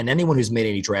 And anyone who's made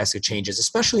any drastic changes,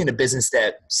 especially in a business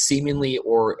that seemingly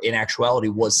or in actuality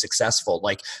was successful,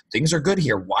 things are good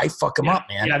here. Why fuck them up,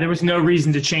 man? Yeah, there was no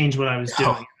reason to change what I was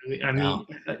doing.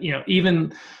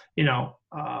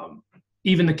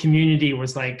 Even the community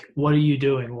was like, what are you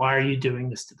doing? Why are you doing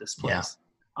this to this place?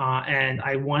 Yeah. And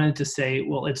I wanted to say,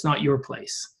 well, it's not your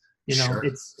place.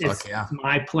 It's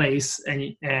my place.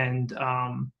 And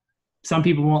some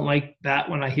people won't like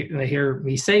that when they hear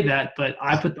me say that, but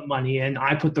I put the money in,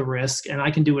 I put the risk, and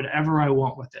I can do whatever I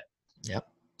want with it. Yep.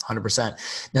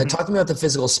 100%. Now, talk to me about the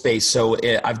physical space. So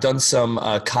I've done some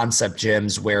concept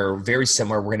gyms where very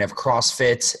similar. We're going to have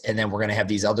CrossFit, and then we're going to have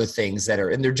these other things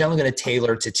and they're generally going to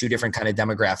tailor to two different kind of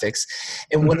demographics.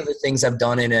 And one of the things I've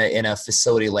done in a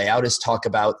facility layout is talk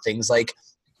about things like,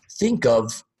 think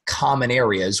of common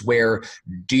areas where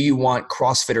do you want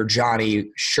CrossFitter Johnny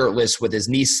shirtless with his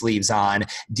knee sleeves on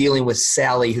dealing with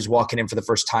Sally who's walking in for the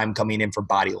first time coming in for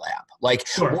Body Lab?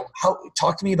 Sure.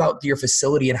 Talk to me about your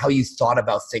facility and how you thought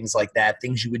about things like that,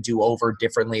 things you would do over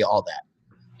differently, all that.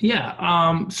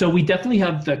 Yeah. So we definitely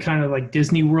have the kind of like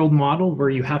Disney World model where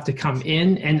you have to come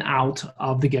in and out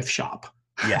of the gift shop.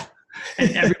 Yeah.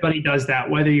 And everybody does that,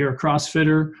 whether you're a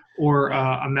CrossFitter or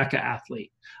a Mecca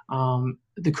athlete.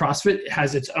 The CrossFit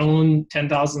has its own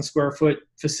 10,000 square foot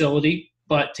facility,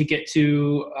 but to get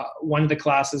to one of the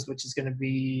classes, which is going to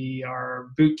be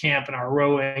our boot camp and our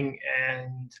rowing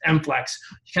and MFlex,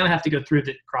 you kind of have to go through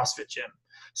the CrossFit gym.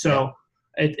 So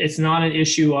it's not an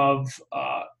issue of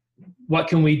what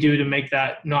can we do to make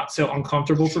that not so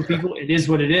uncomfortable for people. It is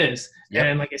what it is. Yep.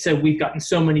 And like I said, we've gotten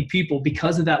so many people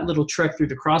because of that little trek through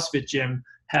the CrossFit gym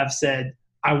have said,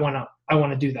 I want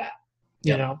to do that,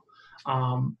 you know?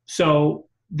 So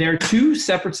they're two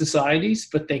separate societies,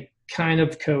 but they kind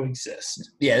of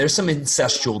coexist. Yeah, there's some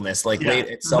incestualness. Like late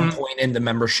at some point in the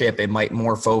membership, it might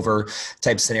morph over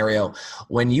type scenario.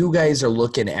 When you guys are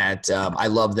looking at, I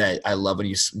love when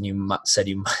you said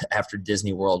you after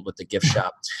Disney World with the gift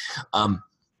shop.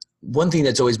 One thing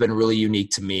that's always been really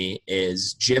unique to me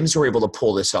is gyms who are able to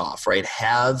pull this off, right?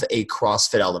 Have a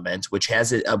CrossFit element, which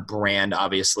has a brand,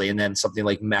 obviously, and then something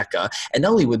like Mecca. And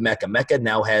not only with Mecca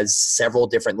now has several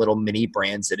different little mini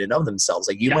brands in and of themselves.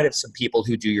 Like you might have some people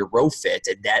who do your row fit,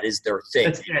 and that is their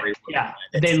thing.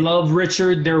 They love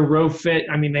Richard, their row fit.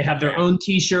 I mean, they have their own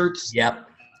T-shirts. Yep.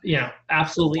 Yeah,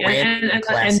 absolutely.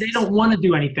 And they don't want to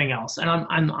do anything else. And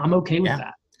I'm okay with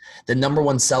that. The number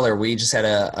one seller, we just had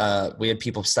we had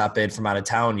people stop in from out of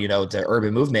town, to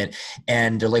Urban Movement.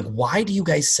 And they're like, why do you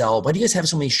guys have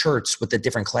so many shirts with the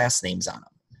different class names on them?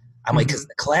 I'm like, because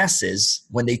the classes,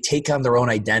 when they take on their own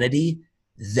identity,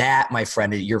 that, my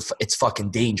friend, it's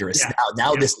fucking dangerous.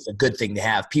 Now this is a good thing to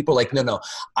have. People are like, no,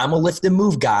 I'm a lift and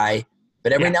move guy.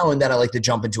 But every now and then I like to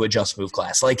jump into a just move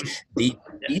class. Like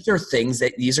these are things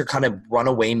these are kind of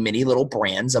runaway mini little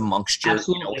brands amongst your,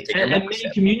 and many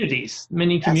communities.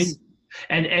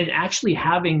 And actually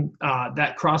having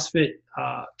that CrossFit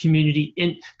community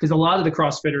because a lot of the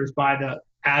CrossFitters buy the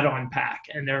add-on pack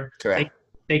and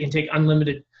they can take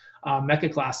unlimited Mecca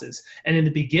classes. And in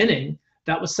the beginning,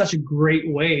 that was such a great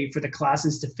way for the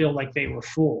classes to feel like they were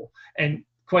full. And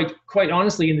quite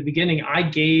honestly, in the beginning, I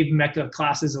gave Mecca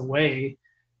classes away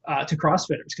to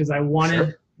CrossFitters because I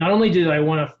wanted, not only did I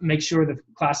want to make sure the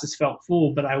classes felt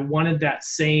full, but I wanted that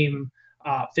same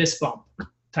fist bump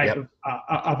type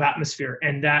of atmosphere.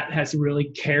 And that has really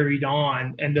carried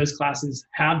on. And those classes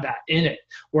have that in it,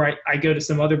 where I go to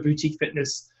some other boutique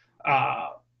fitness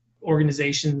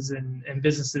organizations and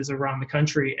businesses around the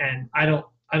country, and I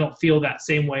don't feel that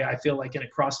same way I feel like in a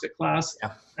CrossFit class.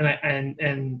 And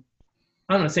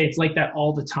I don't want to say it's like that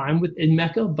all the time within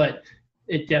Mecca, but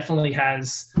it definitely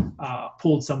has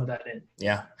pulled some of that in.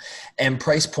 Yeah. And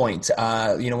price point,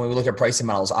 when we look at pricing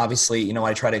models, obviously,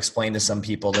 I try to explain to some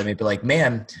people that may be like,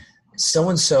 man,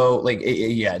 so-and-so,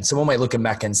 and someone might look at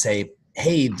Mecca and say,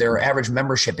 hey, their average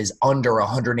membership is under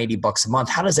 $180 a month.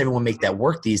 How does everyone make that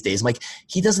work these days? I'm like,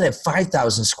 he doesn't have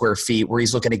 5,000 square feet where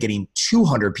he's looking at getting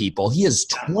 200 people. He has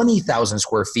 20,000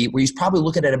 square feet where he's probably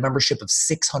looking at a membership of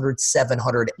 600,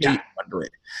 700,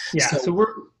 800. Yeah. So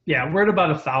we're at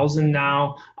about 1,000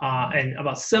 now, and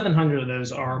about 700 of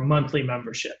those are monthly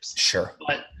memberships. Sure.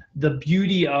 But the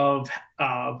beauty of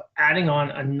adding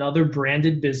on another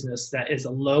branded business that is a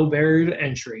low barrier to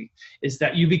entry is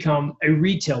that you become a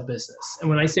retail business. And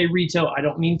when I say retail, I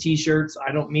don't mean T-shirts,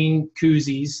 I don't mean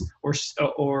koozies or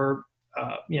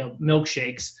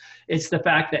milkshakes. It's the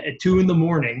fact that at 2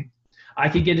 a.m, I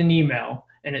could get an email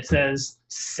and it says,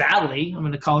 Sally, I'm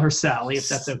going to call her Sally if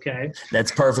that's okay.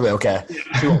 That's perfectly okay.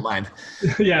 She won't mind.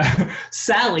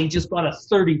 Sally just bought a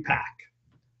 30-pack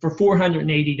for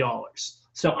 $480.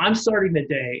 So I'm starting the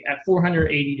day at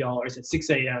 $480 at 6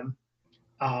 a.m.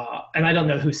 And I don't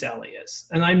know who Sally is,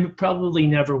 and I probably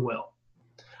never will.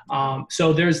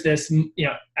 So there's this,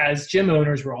 as gym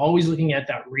owners, we're always looking at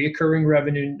that reoccurring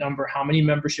revenue number. How many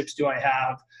memberships do I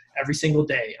have every single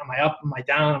day? Am I up? Am I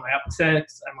down? Am I up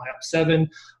 6? Am I up 7?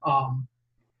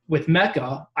 With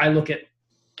Mecca, I look at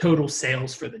total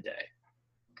sales for the day,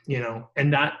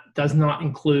 and that does not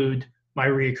include my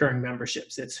reoccurring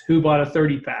memberships. It's who bought a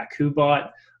 30-pack, who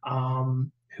bought a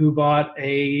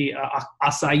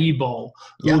acai bowl,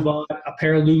 who bought a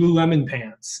pair of Lululemon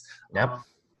pants,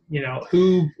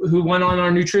 who went on our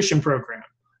nutrition program.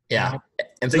 And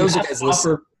for those of you guys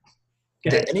listening,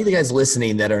 any of the guys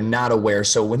listening that are not aware,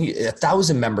 so when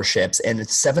 1,000 memberships and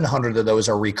 700 of those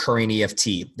are recurring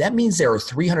EFT, that means there are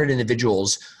 300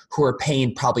 individuals who are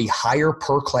paying probably higher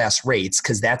per class rates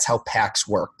because that's how packs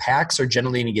work. Packs are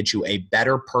generally going to get you a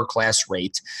better per class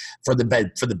rate for the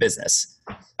business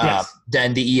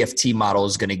than the EFT model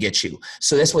is going to get you.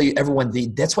 So that's why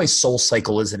that's why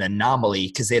SoulCycle is an anomaly,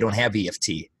 because they don't have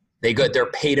EFT.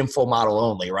 They're paid in full model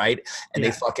only, right? And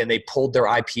they pulled their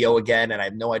IPO again, and I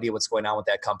have no idea what's going on with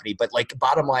that company. But like,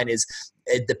 bottom line is,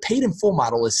 the paid in full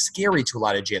model is scary to a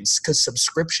lot of gyms because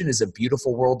subscription is a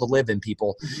beautiful world to live in,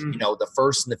 people. You know, the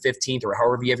 1st and the 15th, or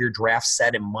however you have your draft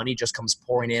set, and money just comes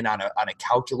pouring in on a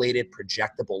calculated,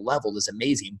 projectable level is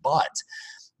amazing. But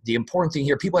the important thing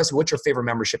here, people ask me, what's your favorite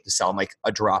membership to sell? I'm like,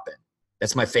 a drop-in.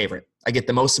 That's my favorite. I get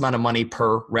the most amount of money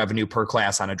per revenue per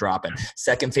class on a drop-in.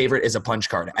 Second favorite is a punch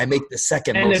card. I make the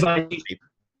second most money.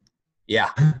 Yeah.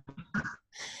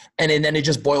 And then it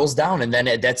just boils down, and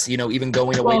then that's, you know, even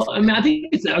going away. Well, I mean, I think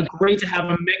it's great to have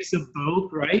a mix of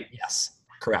both, right? Yes,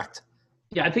 correct.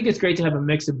 Yeah, I think it's great to have a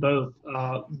mix of both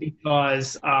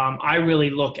because I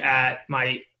really look at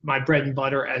my bread and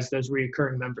butter as those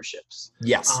recurring memberships.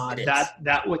 Yes,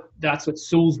 that's what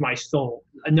soothes my soul,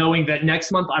 knowing that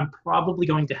next month I'm probably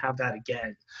going to have that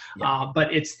again. Yeah.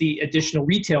 But it's the additional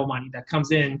retail money that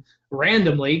comes in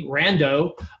randomly,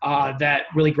 that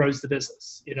really grows the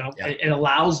business. You know, it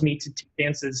allows me to take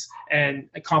chances and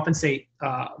compensate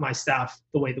my staff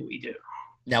the way that we do.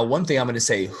 Now, one thing I'm going to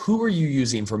say, who are you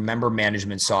using for member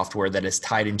management software that is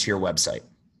tied into your website?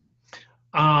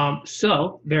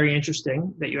 So very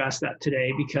interesting that you asked that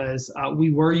today, because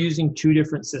we were using 2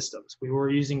 different systems. We were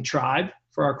using Tribe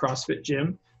for our CrossFit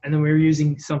gym, and then we were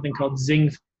using something called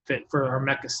ZingFit for our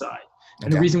Mecca side.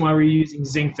 And the reason why we're using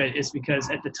ZingFit is because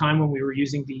at the time when we were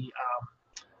using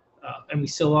and we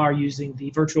still are using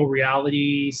the virtual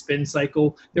reality spin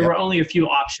cycle, there were only a few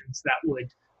options that would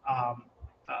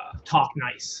talk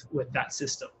nice with that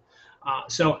system.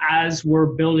 So as we're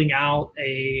building out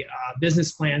a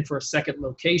business plan for a second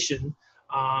location,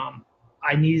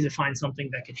 I needed to find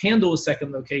something that could handle a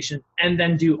second location and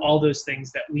then do all those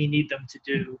things that we need them to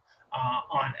do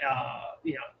on,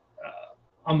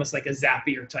 almost like a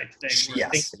Zapier type thing where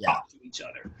things talk to each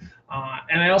other.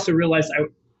 And I also realized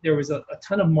there was a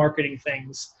ton of marketing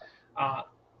things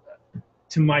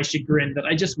to my chagrin that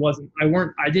I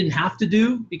didn't have to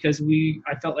do because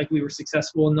I felt like we were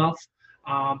successful enough.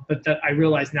 But that I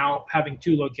realize now, having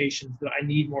 2 locations, that I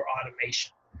need more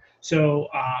automation. So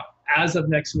as of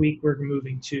next week, we're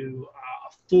moving to a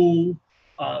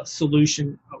full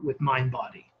solution with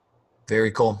MindBody.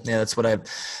 Very cool. Yeah, that's what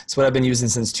I've been using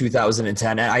since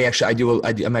 2010. And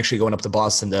I'm actually going up to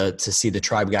Boston to see the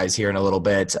Tribe guys here in a little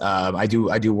bit. I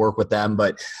do work with them,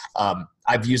 but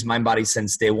I've used MindBody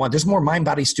since day one. There's more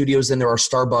MindBody studios than there are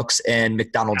Starbucks and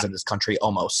McDonald's in this country.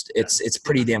 Almost. It's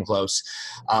pretty damn close.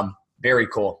 Very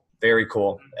cool. Very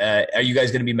cool. Are you guys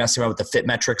going to be messing around with the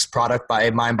FitMetrics product by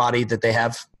MindBody that they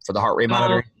have for the heart rate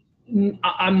monitoring?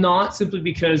 I'm not, simply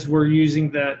because we're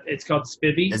using it's called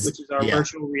Spivvy, which is our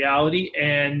virtual reality,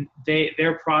 and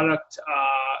their product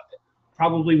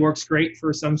probably works great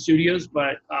for some studios,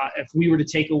 but if we were to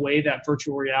take away that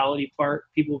virtual reality part,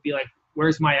 people would be like,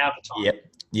 "Where's my avatar?" Yep.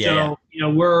 Yeah. So you know,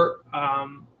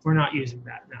 we're not using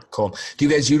that now. Cool. Do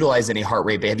you guys utilize any heart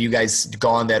rate? Have you guys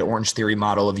gone that Orange Theory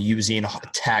model of using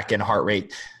tech and heart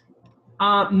rate?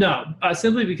 No,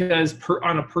 simply because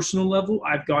on a personal level,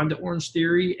 I've gone to Orange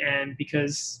Theory, and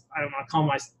because I don't want to call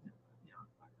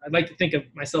I'd like to think of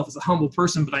myself as a humble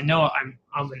person, but I know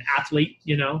I'm an athlete,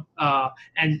 you know,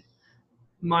 and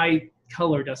my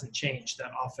color doesn't change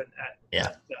that often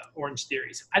at Orange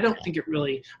Theories. I don't think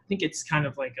I think it's kind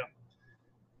of like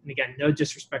and again, no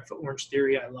disrespect for Orange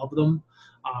Theory, I love them.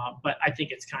 But I think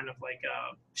it's kind of like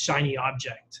a shiny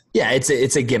object. Yeah, it's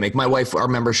a gimmick. My wife, our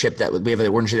membership that we have at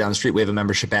Orange down the street, we have a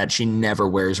membership at. She never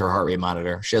wears her heart rate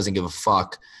monitor. She doesn't give a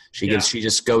fuck. She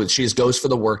just goes for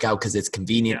the workout because it's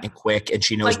convenient and quick, and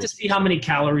she knows. I like to see how many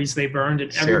calories they burned,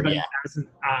 and everybody has an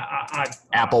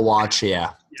Apple Watch.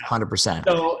 100%.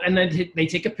 So, and then they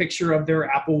take a picture of their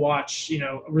Apple Watch,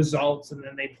 results, and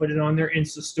then they put it on their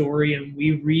Insta story, and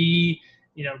we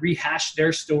rehash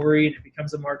their story, and it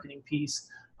becomes a marketing piece.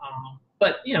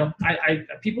 But I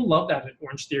people love that at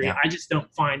Orange Theory. I just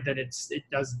don't find that it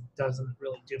doesn't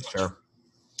really do much. Sure.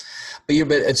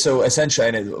 But so essentially,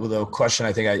 and the question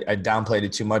I think I downplayed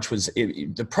it too much was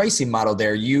the pricing model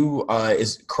there.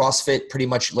 Is CrossFit pretty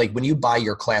much like when you buy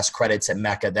your class credits at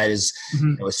Mecca, that is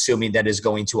assuming that is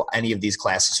going to any of these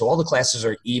classes. So all the classes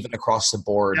are even across the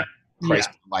board. Yep. Price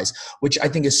wise, which I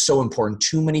think is so important.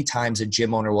 Too many times a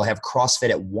gym owner will have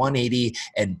CrossFit at 180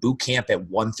 and boot camp at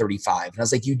 135. And I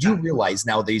was like, you do realize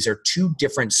now these are 2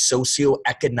 different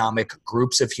socioeconomic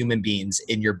groups of human beings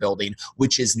in your building,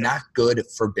 which is not good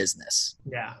for business.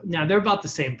 Yeah. Now they're about the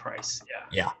same price.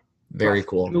 Yeah. Very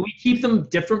cool. We keep them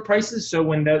different prices. So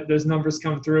when those numbers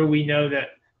come through, we know that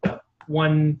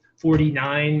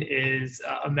 149 is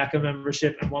a Mecca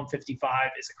membership and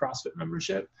 155 is a CrossFit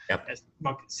membership. Yep.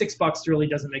 $6 really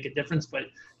doesn't make a difference, but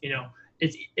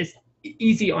it's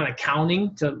easy on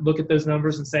accounting to look at those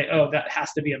numbers and say, oh, that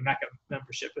has to be a Mecca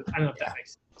membership. But I don't know if that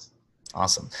makes sense.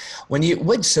 Awesome.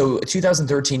 So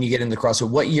 2013, you get into CrossFit.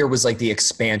 What year was like the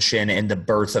expansion and the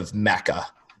birth of Mecca?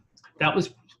 That was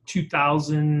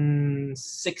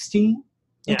 2016.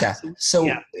 Okay.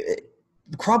 So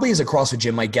probably as a CrossFit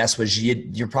gym, my guess was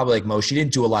you're probably like most, you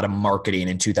didn't do a lot of marketing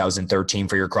in 2013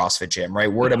 for your CrossFit gym,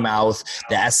 right? Word of mouth,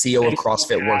 the SEO of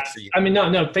CrossFit worked for you. I mean, no,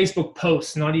 Facebook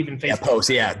posts, not even Facebook. Yeah, posts.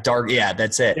 Yeah. Dark. Yeah,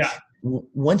 that's it. Yeah.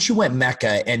 Once you went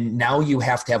Mecca, and now you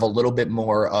have to have a little bit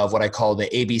more of what I call the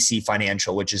ABC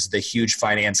Financial, which is the huge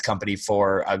finance company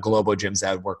for global gyms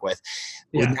that I would work with.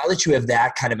 Yeah. Now that you have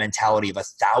that kind of mentality of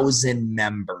 1,000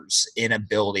 members in a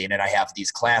building, and I have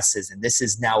these classes, and this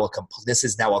is now a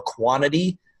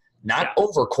quantity, not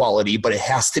over quality, but it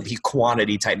has to be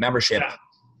quantity type membership. Yeah.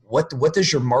 What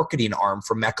does your marketing arm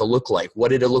for Mecca look like? What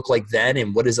did it look like then,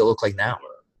 and what does it look like now?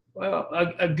 Well,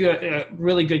 a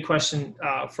really good question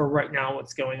for right now,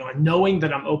 what's going on. Knowing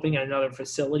that I'm opening another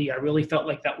facility, I really felt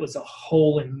like that was a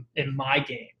hole in my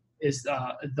game, is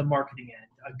the marketing end.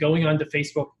 Going onto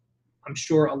Facebook, I'm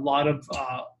sure a lot of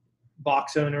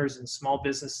box owners and small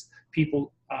business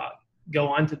people go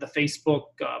onto the Facebook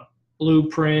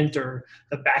blueprint or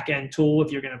the back end tool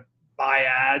if you're going to buy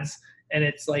ads. And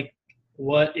it's like,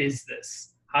 what is this?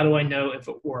 How do I know if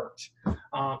it worked?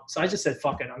 So I just said,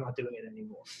 fuck it, I'm not doing it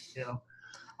anymore,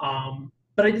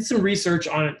 But I did some research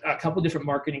on a couple different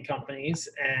marketing companies,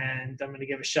 and I'm going to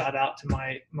give a shout out to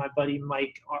my buddy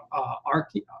Mike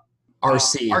RC,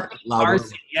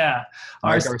 yeah.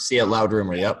 Mike RC at Loud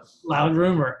Rumor, yep. Loud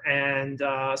Rumor. And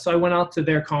so I went out to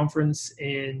their conference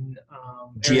in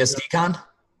GSDCon?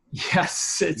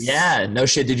 Yes. Yeah, no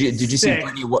shit. Did you see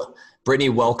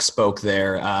Brittany Welk spoke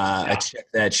there. I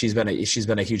checked that. She's been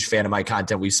a huge fan of my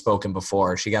content. We've spoken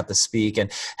before. She got to speak,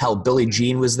 and hell, Billie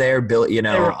Jean was there. They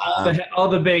were all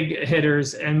the big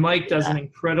hitters, and Mike does an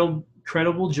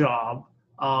incredible job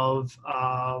of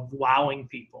wowing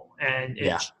people, and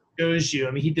it shows you.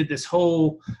 I mean, he did this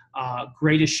whole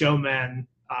Greatest Showman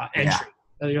entry.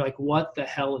 You're like, what the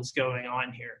hell is going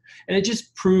on here? And it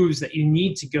just proves that you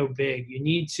need to go big. You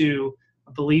need to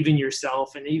believe in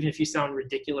yourself. And even if you sound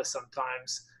ridiculous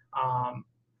sometimes,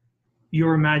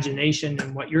 your imagination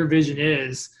and what your vision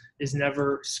is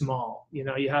never small.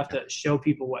 You have to show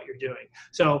people what you're doing.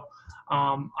 So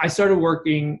I started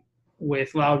working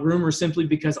with Loud Rumor simply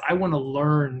because I want to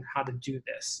learn how to do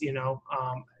this.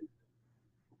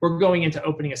 We're going into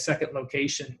opening a second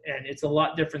location, and it's a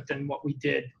lot different than what we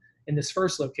did in this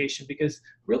first location, because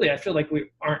really I feel like we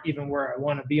aren't even where I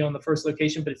want to be on the first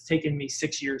location, but it's taken me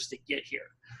 6 years to get here.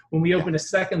 When we open a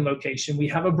second location, we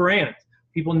have a brand.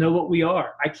 People know what we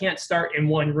are. I can't start in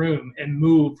one room and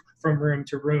move from room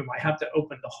to room. I have to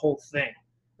open the whole thing,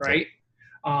 right?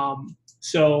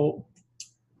 So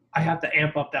I have to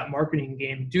amp up that marketing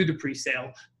game, do the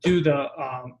pre-sale, do the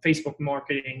Facebook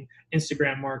marketing,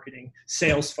 Instagram marketing,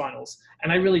 sales funnels.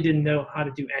 And I really didn't know how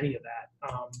to do any of that.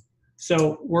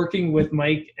 So working with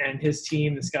Mike and his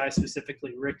team, this guy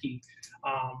specifically, Ricky,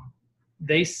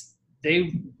 they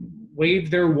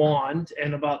waved their wand,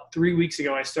 and about 3 weeks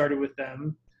ago I started with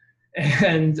them.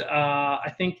 And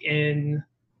I think in,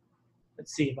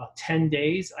 about 10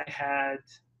 days, I had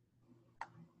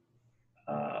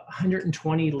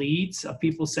 120 leads of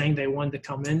people saying they wanted to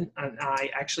come in. And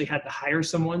I actually had to hire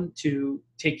someone to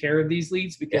take care of these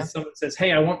leads, because someone says,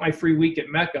 hey, I want my free week at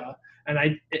Mecca. And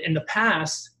in the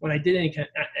past, when I did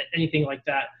anything like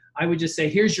that, I would just say,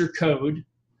 here's your code.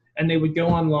 And they would go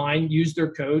online, use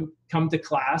their code, come to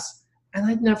class, and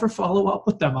I'd never follow up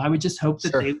with them. I would just hope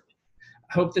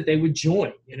that they would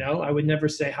join. I would never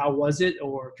say, how was it?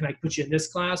 Or can I put you in this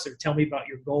class? Or tell me about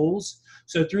your goals.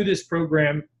 So through this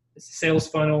program, it's a sales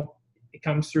funnel. It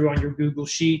comes through on your Google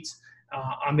Sheets.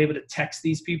 I'm able to text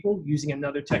these people using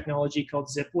another technology called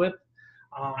ZipWhip,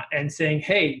 and saying,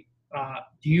 hey,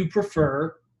 do you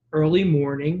prefer early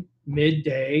morning,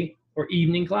 midday, or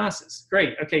evening classes?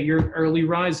 Great. Okay, you're an early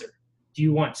riser. Do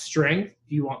you want strength?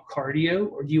 Do you want cardio?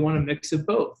 Or do you want a mix of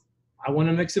both? I want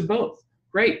a mix of both.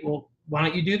 Great. Well, why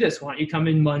don't you do this? Why don't you come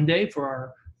in Monday for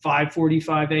our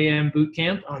 5:45 a.m. boot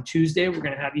camp? On Tuesday, we're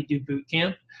going to have you do boot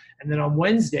camp. And then on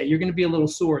Wednesday, you're going to be a little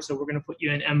sore, so we're going to put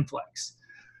you in MFlex.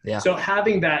 Yeah. So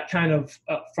having that kind of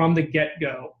from the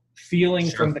get-go, feeling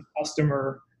from the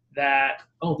customer that,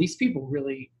 oh, these people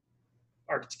really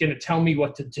are going to tell me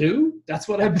what to do. That's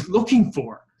what I've been looking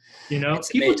for.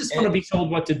 People just want to be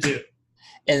told what to do.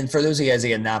 And for those of you guys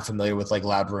again not familiar with like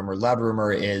Loud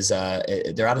Rumor is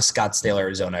they're out of Scottsdale,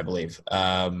 Arizona, I believe.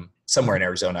 Somewhere in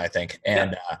Arizona, I think.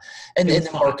 And in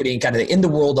the marketing kind of in the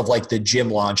world of like the gym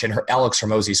launch, and Alex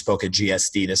Hormozi spoke at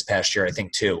GSD this past year, I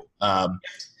think too.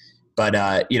 But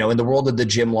in the world of the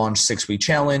gym launch 6-week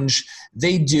challenge,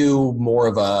 they do more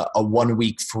of a 1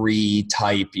 week free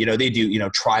type, they do,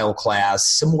 trial class,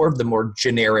 some more of the more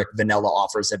generic vanilla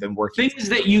offers have been working. Things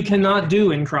that you cannot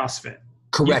do in CrossFit.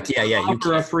 Correct. Yeah. You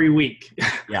offer a free week.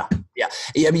 Yeah.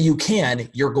 I mean,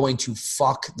 you're going to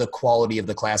fuck the quality of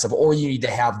the class or you need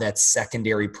to have that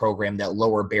secondary program, that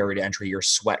lower barrier to entry, your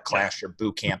sweat class, your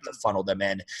boot camp to funnel them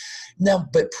in. Now,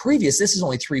 but this is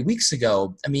only 3 weeks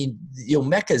ago. I mean,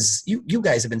 Mecca's, you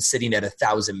guys have been sitting at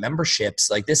 1,000 memberships.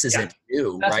 Like this isn't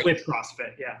new, That's right? with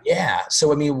CrossFit. Yeah. Yeah.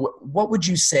 So, I mean, what would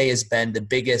you say has been the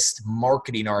biggest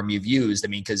marketing arm you've used? I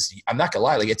mean, cause I'm not gonna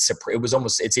lie, like it's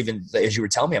even, as you were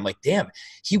telling me, I'm like, damn,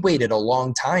 he waited a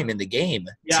long time in the game.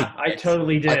 Yeah, I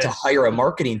totally did. To hire a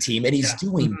marketing team, and he's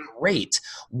doing great.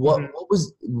 What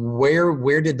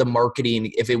where did the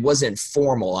marketing, if it wasn't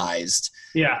formalized,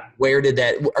 where did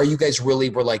that, are you guys really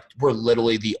we're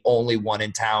literally the only one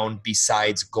in town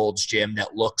besides Gold's Gym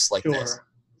that looks like this?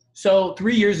 So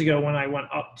 3 years ago when I went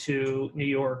up to New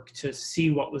York to see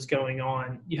what was going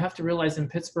on, you have to realize in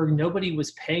Pittsburgh, nobody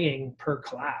was paying per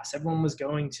class. Everyone was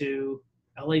going to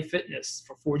LA Fitness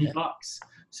for $40.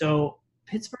 So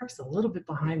Pittsburgh's a little bit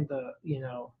behind the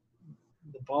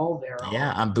ball there.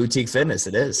 Yeah, on boutique fitness,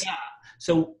 it is. Yeah.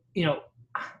 So,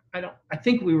 I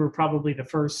think we were probably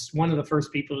one of the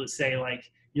first people to say like,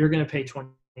 you're going to pay $20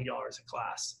 a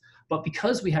class. But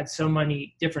because we had so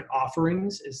many different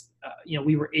offerings,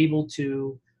 we were able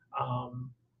to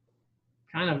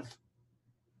kind of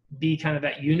be kind of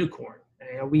that unicorn.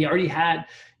 We already had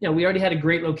a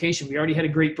great location. We already had a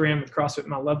great brand with CrossFit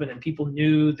Mount Lebanon. People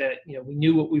knew that, we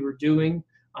knew what we were doing.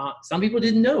 Some people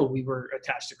didn't know we were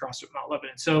attached to CrossFit Mount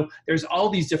Lebanon. So there's all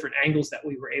these different angles that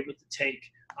we were able to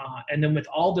take. And then with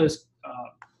all those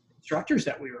instructors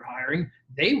that we were hiring,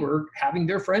 they were having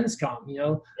their friends come,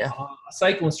 a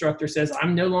cycle instructor says,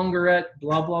 I'm no longer at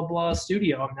blah, blah, blah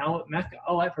studio. I'm now at Mecca.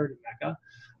 Oh, I've heard of Mecca.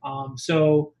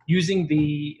 So using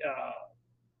the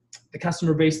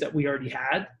customer base that we already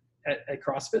had at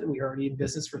CrossFit, we were already in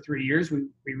business for 3 years.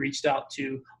 We reached out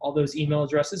to all those email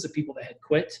addresses of people that had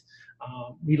quit.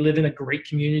 We live in a great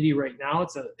community right now.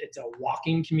 It's a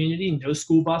walking community, no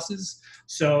school buses.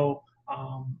 So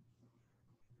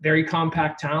very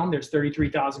compact town. There's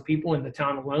 33,000 people in the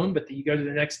town alone, but you go to the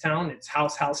next town, it's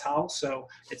house. So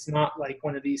it's not like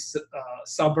one of these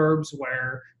suburbs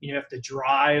where you have to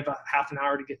drive a half an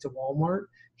hour to get to Walmart.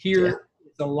 Here,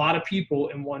 it's a lot of people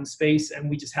in one space, and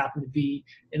we just happen to be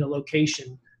in a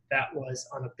location that was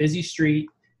on a busy street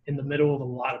in the middle of a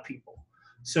lot of people.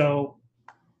 So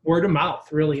word of mouth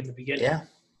really in the beginning.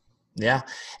 Yeah.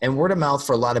 And word of mouth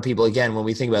for a lot of people, again, when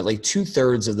we think about like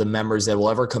 2/3 of the members that will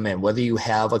ever come in, whether you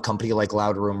have a company like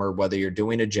Loud Rumor, whether you're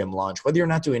doing a gym launch, whether you're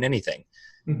not doing anything,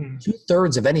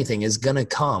 2/3 of anything is going to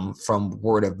come from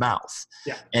word of mouth.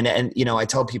 Yeah. And, I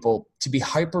tell people to be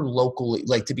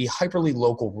hyperly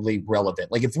locally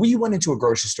relevant. Like if we went into a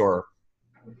grocery store,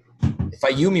 if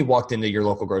Ayumi walked into your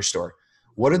local grocery store,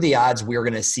 what are the odds we're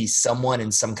going to see someone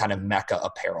in some kind of Mecca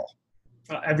apparel?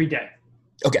 Every day.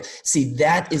 Okay. See,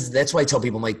 that's why I tell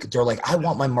people, I'm like, they're like, I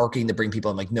want my marketing to bring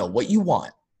people. I'm like, no, what you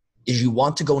want is you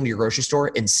want to go into your grocery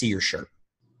store and see your shirt.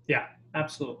 Yeah,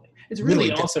 absolutely. It's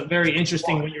really also very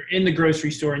interesting when you're in the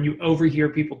grocery store and you overhear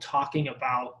people talking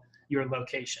about your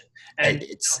location. And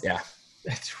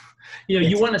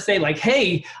you want to say like,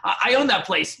 hey, I own that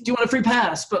place. Do you want a free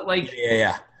pass? But like,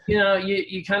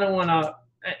 you kind of want to,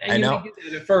 and you may get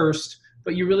it at first,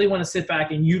 but you really want to sit back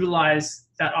and utilize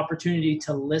that opportunity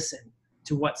to listen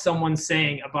to what someone's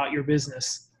saying about your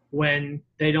business when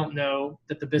they don't know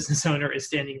that the business owner is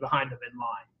standing behind them in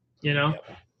line,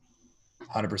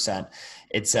 100%.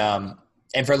 It's, and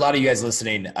for a lot of you guys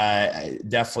listening,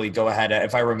 definitely go ahead.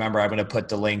 If I remember, I'm going to put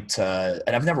the link to,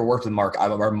 and I've never worked with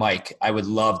Mike. I would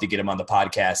love to get him on the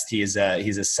podcast. He's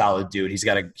a solid dude. He's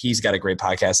got a great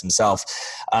podcast himself.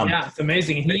 It's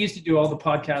amazing. He used to do all the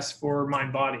podcasts for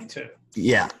Mind Body too.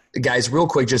 Yeah. Guys, real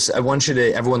quick, I want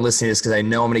everyone listening to this, because I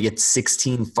know I'm going to get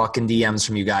 16 fucking DMs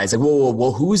from you guys. Like,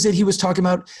 whoa, who is it he was talking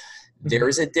about? There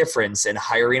is a difference in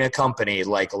hiring a company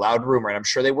like Loud Rumor, and I'm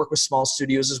sure they work with small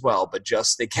studios as well, but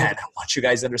just again, I want you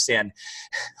guys to understand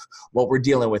what we're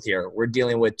dealing with here. We're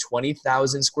dealing with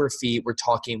 20,000 square feet. We're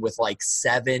talking with like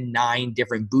 7-9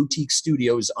 different boutique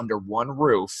studios under one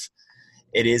roof.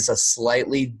 It is a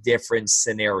slightly different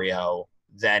scenario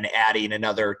than adding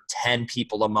another 10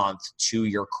 people a month to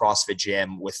your CrossFit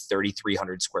gym with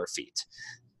 3,300 square feet.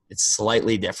 It's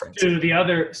slightly different. Stu,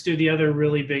 the other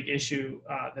really big issue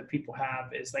that people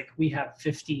have is like we have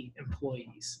 50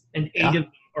 employees and 8 of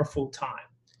them are full time.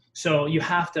 So you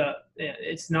have to.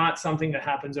 It's not something that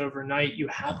happens overnight. You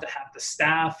have to have the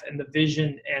staff and the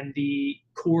vision and the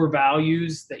core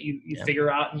values that you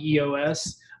figure out in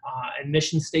EOS and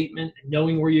mission statement, and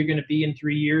knowing where you're going to be in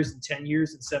 3 years and 10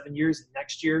 years and 7 years and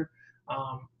next year.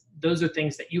 Those are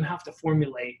things that you have to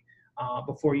formulate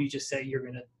before you just say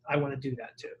I want to do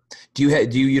that too. Do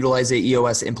you utilize a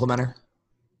EOS implementer?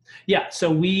 Yeah. So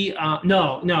we a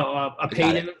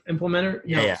paid implementer.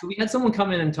 No. Yeah. So we had someone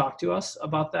come in and talk to us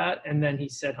about that, and then he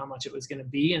said how much it was going to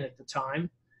be, and at the time,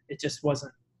 it just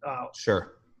wasn't.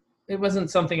 Sure. It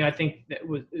wasn't something I think that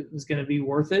was going to be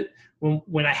worth it.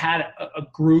 When I had a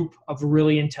group of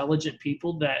really intelligent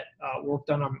people that worked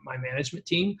on my management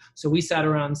team, so we sat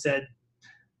around and said,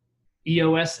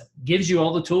 EOS gives you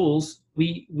all the tools.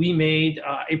 We made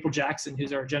April Jackson,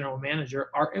 who's our general manager,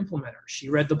 our implementer. She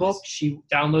read the book. She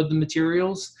downloaded the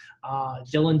materials.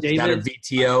 Dylan David got her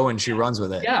VTO and she runs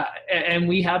with it. Yeah, and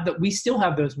we still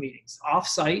have those meetings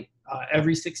off-site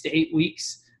every 6 to 8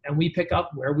 weeks, and we pick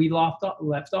up where we left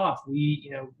off.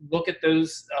 We look at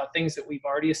those things that we've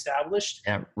already established.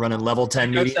 Yeah, running level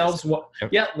 10 meetings.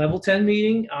 Level 10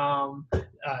 meeting.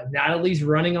 Natalie's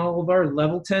running all of our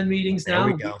level 10 meetings now.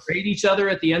 There we go. We rate each other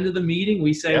at the end of the meeting.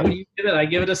 We say, what do you give it? I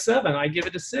give it a 7. I give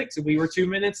it a 6. And we were 2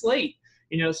 minutes late.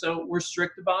 So we're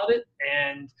strict about it.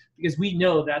 And because we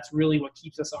know that's really what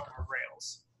keeps us on our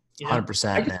rails.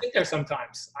 100%. I just think there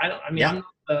sometimes. I'm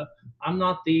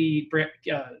not the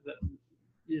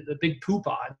big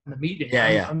poopah in the meeting.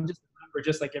 I'm just a member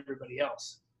just like everybody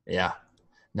else. Yeah.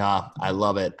 No, I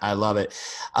love it.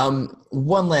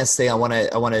 One last thing I want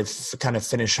to kind of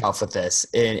finish off with this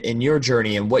in your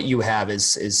journey, and what you have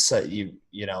is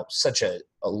such a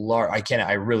large,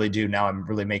 I really do. Now I'm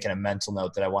really making a mental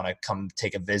note that I want to come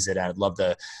take a visit. I'd love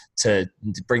to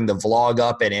bring the vlog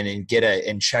up and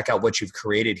and check out what you've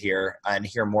created here and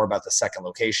hear more about the second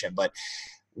location. But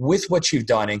with what you've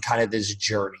done and kind of this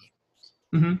journey,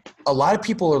 mm-hmm. A lot of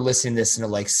people are listening to this and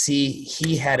they're like, see,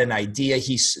 he had an idea.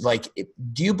 He's like,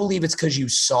 do you believe it's because you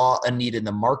saw a need in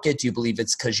the market? Do you believe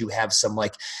it's because you have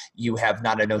you have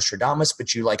not a Nostradamus, but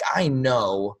I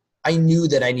knew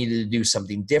that I needed to do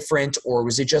something different? Or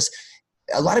was it just,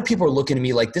 a lot of people are looking at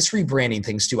me like, this rebranding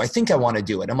thing, Stu, I think I want to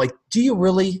do it. I'm like, do you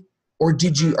really? Or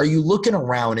are you looking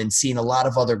around and seeing a lot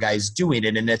of other guys doing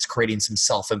it, and it's creating some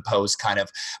self-imposed kind of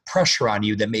pressure on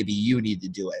you that maybe you need to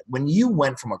do it? When you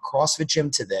went from a CrossFit gym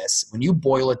to this, when you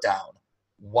boil it down,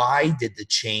 why did the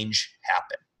change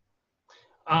happen?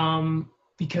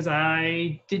 Because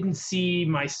I didn't see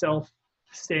myself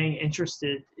staying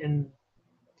interested in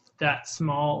that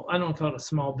small, I don't call it a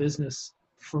small business,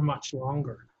 for much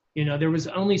longer. There was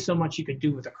only so much you could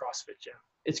do with a CrossFit gym.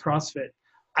 It's CrossFit.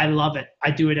 I love it.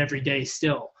 I do it every day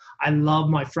still. I love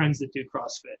my friends that do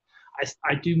CrossFit.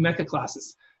 I do Mecca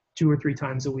classes 2 or 3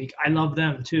 times a week. I love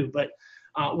them too. But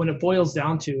when it boils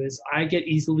down to is I get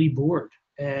easily bored.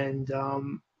 And,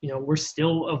 we're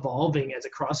still evolving as a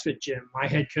CrossFit gym. My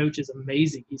head coach is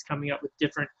amazing. He's coming up with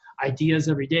different ideas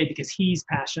every day because he's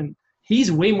passionate.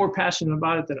 He's way more passionate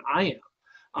about it than I am.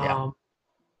 Yeah.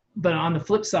 But on the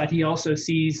flip side, he also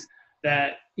sees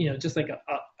that, just like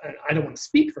I don't want to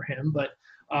speak for him, but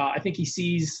I think he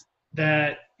sees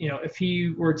that, if he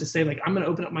were to say, I'm going to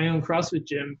open up my own CrossFit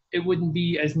gym, it wouldn't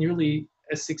be as nearly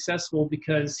as successful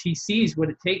because he sees what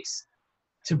it takes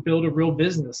to build a real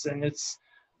business. And it's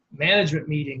management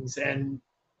meetings and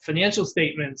financial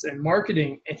statements and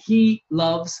marketing. And he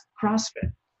loves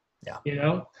CrossFit. Yeah.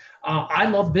 I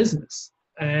love business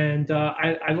and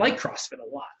I like CrossFit a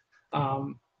lot.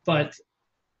 But,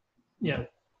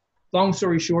 long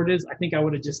story short is I think I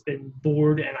would have just been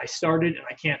bored and I started and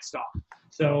I can't stop.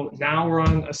 So now we're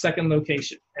on a second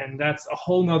location, and that's a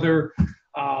whole nother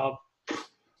ball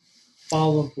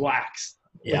of wax,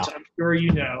 which I'm sure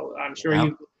I'm sure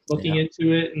you're looking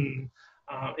into it. And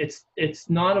it's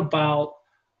not about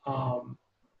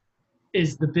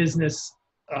is the business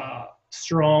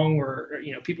strong or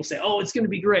people say, oh, it's going to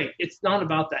be great. It's not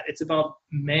about that. It's about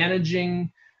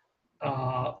managing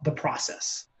the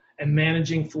process and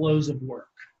managing flows of work.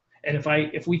 And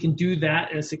if we can do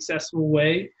that in a successful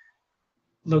way,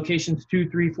 locations 2,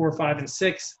 3, 4, 5, and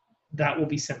 6, that will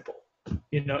be simple.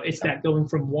 It's that going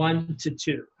from 1 to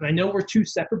 2. And I know we're 2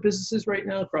 separate businesses right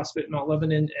now, CrossFit Mount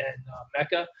Lebanon and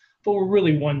Mecca, but we're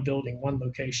really one building, one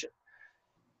location.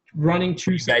 Running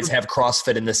 2 You guys have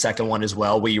CrossFit in the second one as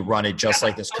well, where you run it just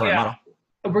like this current model?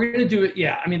 We're going to do it.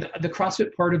 Yeah. I mean, the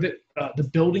CrossFit part of it, the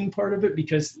building part of it,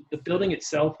 because the building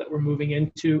itself that we're moving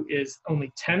into is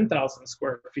only 10,000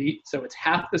 square feet. So it's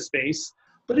half the space,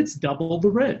 but it's double the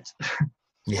rent.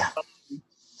 Yeah.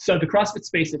 So the CrossFit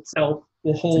space itself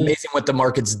will hold. It's amazing what the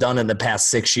market's done in the past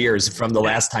 6 years from the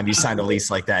last time you signed a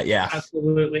lease like that. Yeah.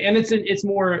 Absolutely. And it's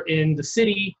more in the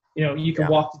city. You can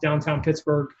walk to downtown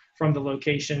Pittsburgh from the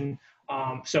location.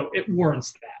 So it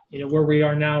warrants that. Where we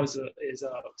are now is a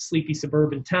sleepy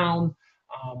suburban town,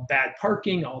 bad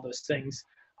parking, all those things.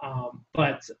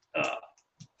 But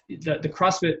the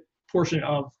CrossFit portion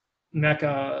of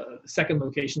Mecca, the second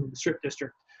location in the Strip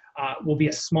District, will be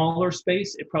a smaller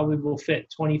space. It probably will fit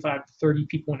 25 to 30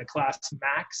 people in a class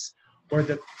max. Or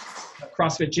the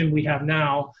CrossFit gym we have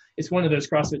now, it's one of those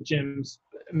CrossFit gyms.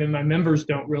 I mean, my members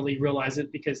don't really realize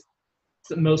it because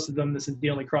most of them, this is the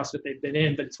only CrossFit they've been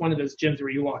in, but it's one of those gyms where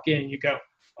you walk in and you go,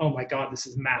 oh my God, this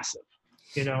is massive.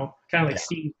 Kind of like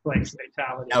Steve Blake's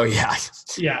mentality. Oh yeah.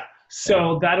 Yeah.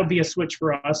 So that'll be a switch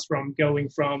for us from going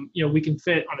from, we can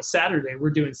fit on a Saturday, we're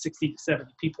doing 60 to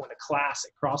 70 people in a class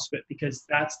at CrossFit because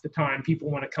that's the time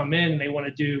people want to come in and they want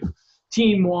to do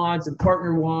team WODs and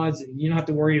partner WODs, and you don't have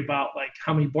to worry about like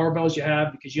how many barbells you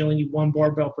have because you only need one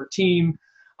barbell per team.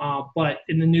 But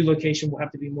in the new location, we'll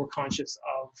have to be more conscious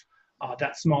of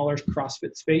that smaller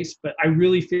CrossFit space. But I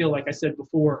really feel, like I said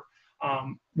before,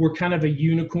 we're kind of a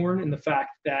unicorn in the fact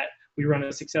that we run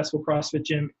a successful CrossFit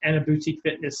gym and a boutique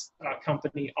fitness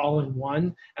company all in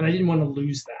one. And I didn't want to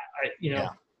lose that.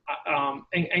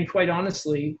 And quite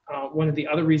honestly, one of the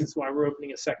other reasons why we're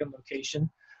opening a second location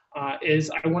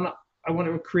is I want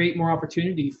to create more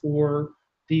opportunity for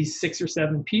these 6 or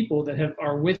 7 people that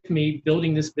are with me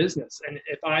building this business. And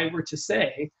if I were to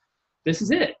say, this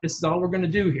is it, this is all we're going to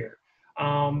do here,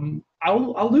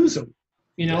 I'll lose them.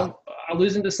 I'll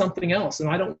lose them to something else. And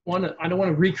I don't want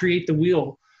to recreate the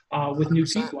wheel with new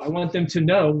people. I want them to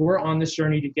know we're on this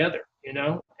journey together,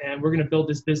 and we're going to build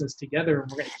this business together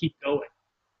and we're going to keep going.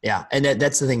 Yeah. And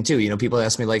that's the thing too. People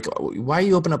ask me like, why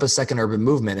you open up a second urban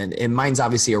movement? And mine's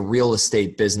obviously a real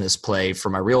estate business play for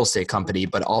my real estate company,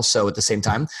 but also at the same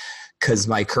time, because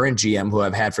my current GM, who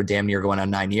I've had for damn near going on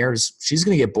 9 years, she's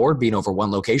going to get bored being over one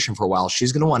location for a while.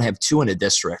 She's going to want to have 2 in a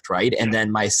district, right? And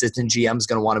then my assistant GM is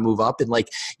going to want to move up. And like,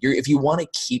 if you want to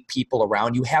keep people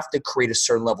around, you have to create a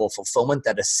certain level of fulfillment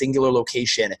that a singular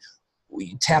location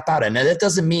you tap out. And that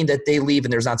doesn't mean that they leave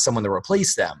and there's not someone to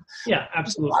replace them. Yeah,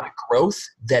 absolutely. There's a lot of growth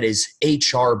that is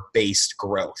HR-based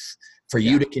growth. For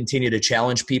you to continue to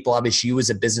challenge people, obviously you as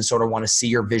a business owner want to see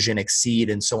your vision exceed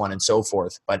and so on and so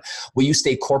forth. But will you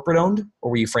stay corporate owned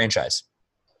or will you franchise?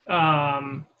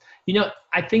 I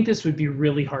think this would be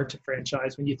really hard to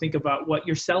franchise when you think about what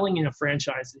you're selling in a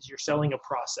franchise is you're selling a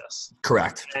process.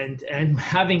 Correct. And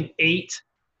having 8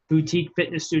 boutique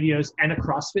fitness studios and a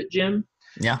CrossFit gym.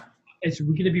 Yeah. It's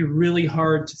going to be really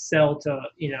hard to sell to,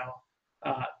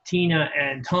 Tina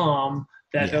and Tom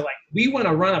that they're like, we want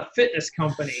to run a fitness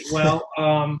company. Well,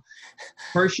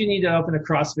 first you need to open a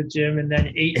CrossFit gym and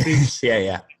then 8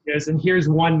 studios, and here's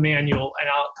one manual and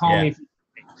I'll call me.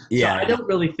 So I don't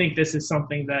really think this is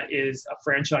something that is a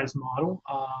franchise model.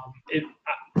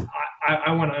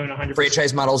 I want to own 100%.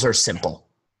 Franchise models are simple,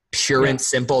 pure and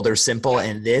simple. They're simple.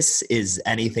 And this is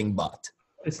anything but.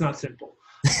 It's not simple.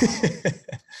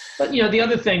 But the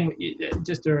other thing,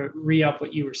 just to re-up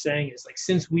what you were saying, is like,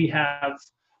 since we have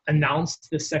announced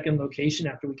the second location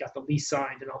after we got the lease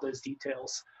signed and all those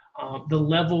details, the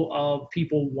level of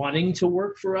people wanting to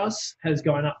work for us has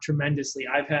gone up tremendously.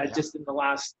 I've had just in the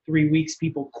last 3 weeks,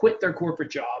 people quit their corporate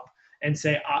job and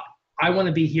say, I want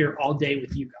to be here all day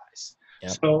with you guys.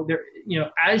 Yep. So there,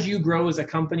 as you grow as a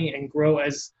company and grow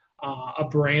as a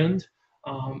brand,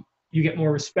 you get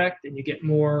more respect and you get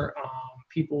more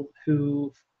people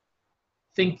who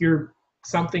think you're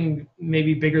something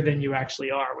maybe bigger than you actually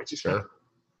are, which is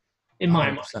in my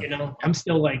 100%. Mind, I'm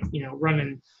still like,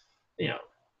 running,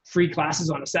 free classes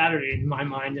on a Saturday in my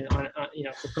mind and on,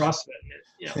 for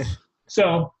CrossFit,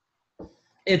 so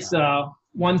it's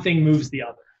one thing moves the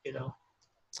other,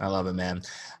 I love it, man.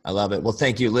 I love it. Well,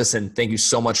 thank you. Listen, thank you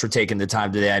so much for taking the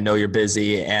time today. I know you're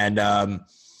busy and,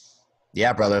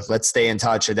 yeah, brother, let's stay in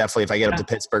touch. And definitely if I get up to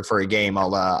Pittsburgh for a game,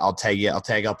 I'll tag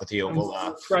up with you and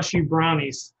we'll crush you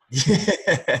brownies.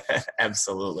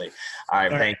 Absolutely. All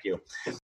right. Thank you.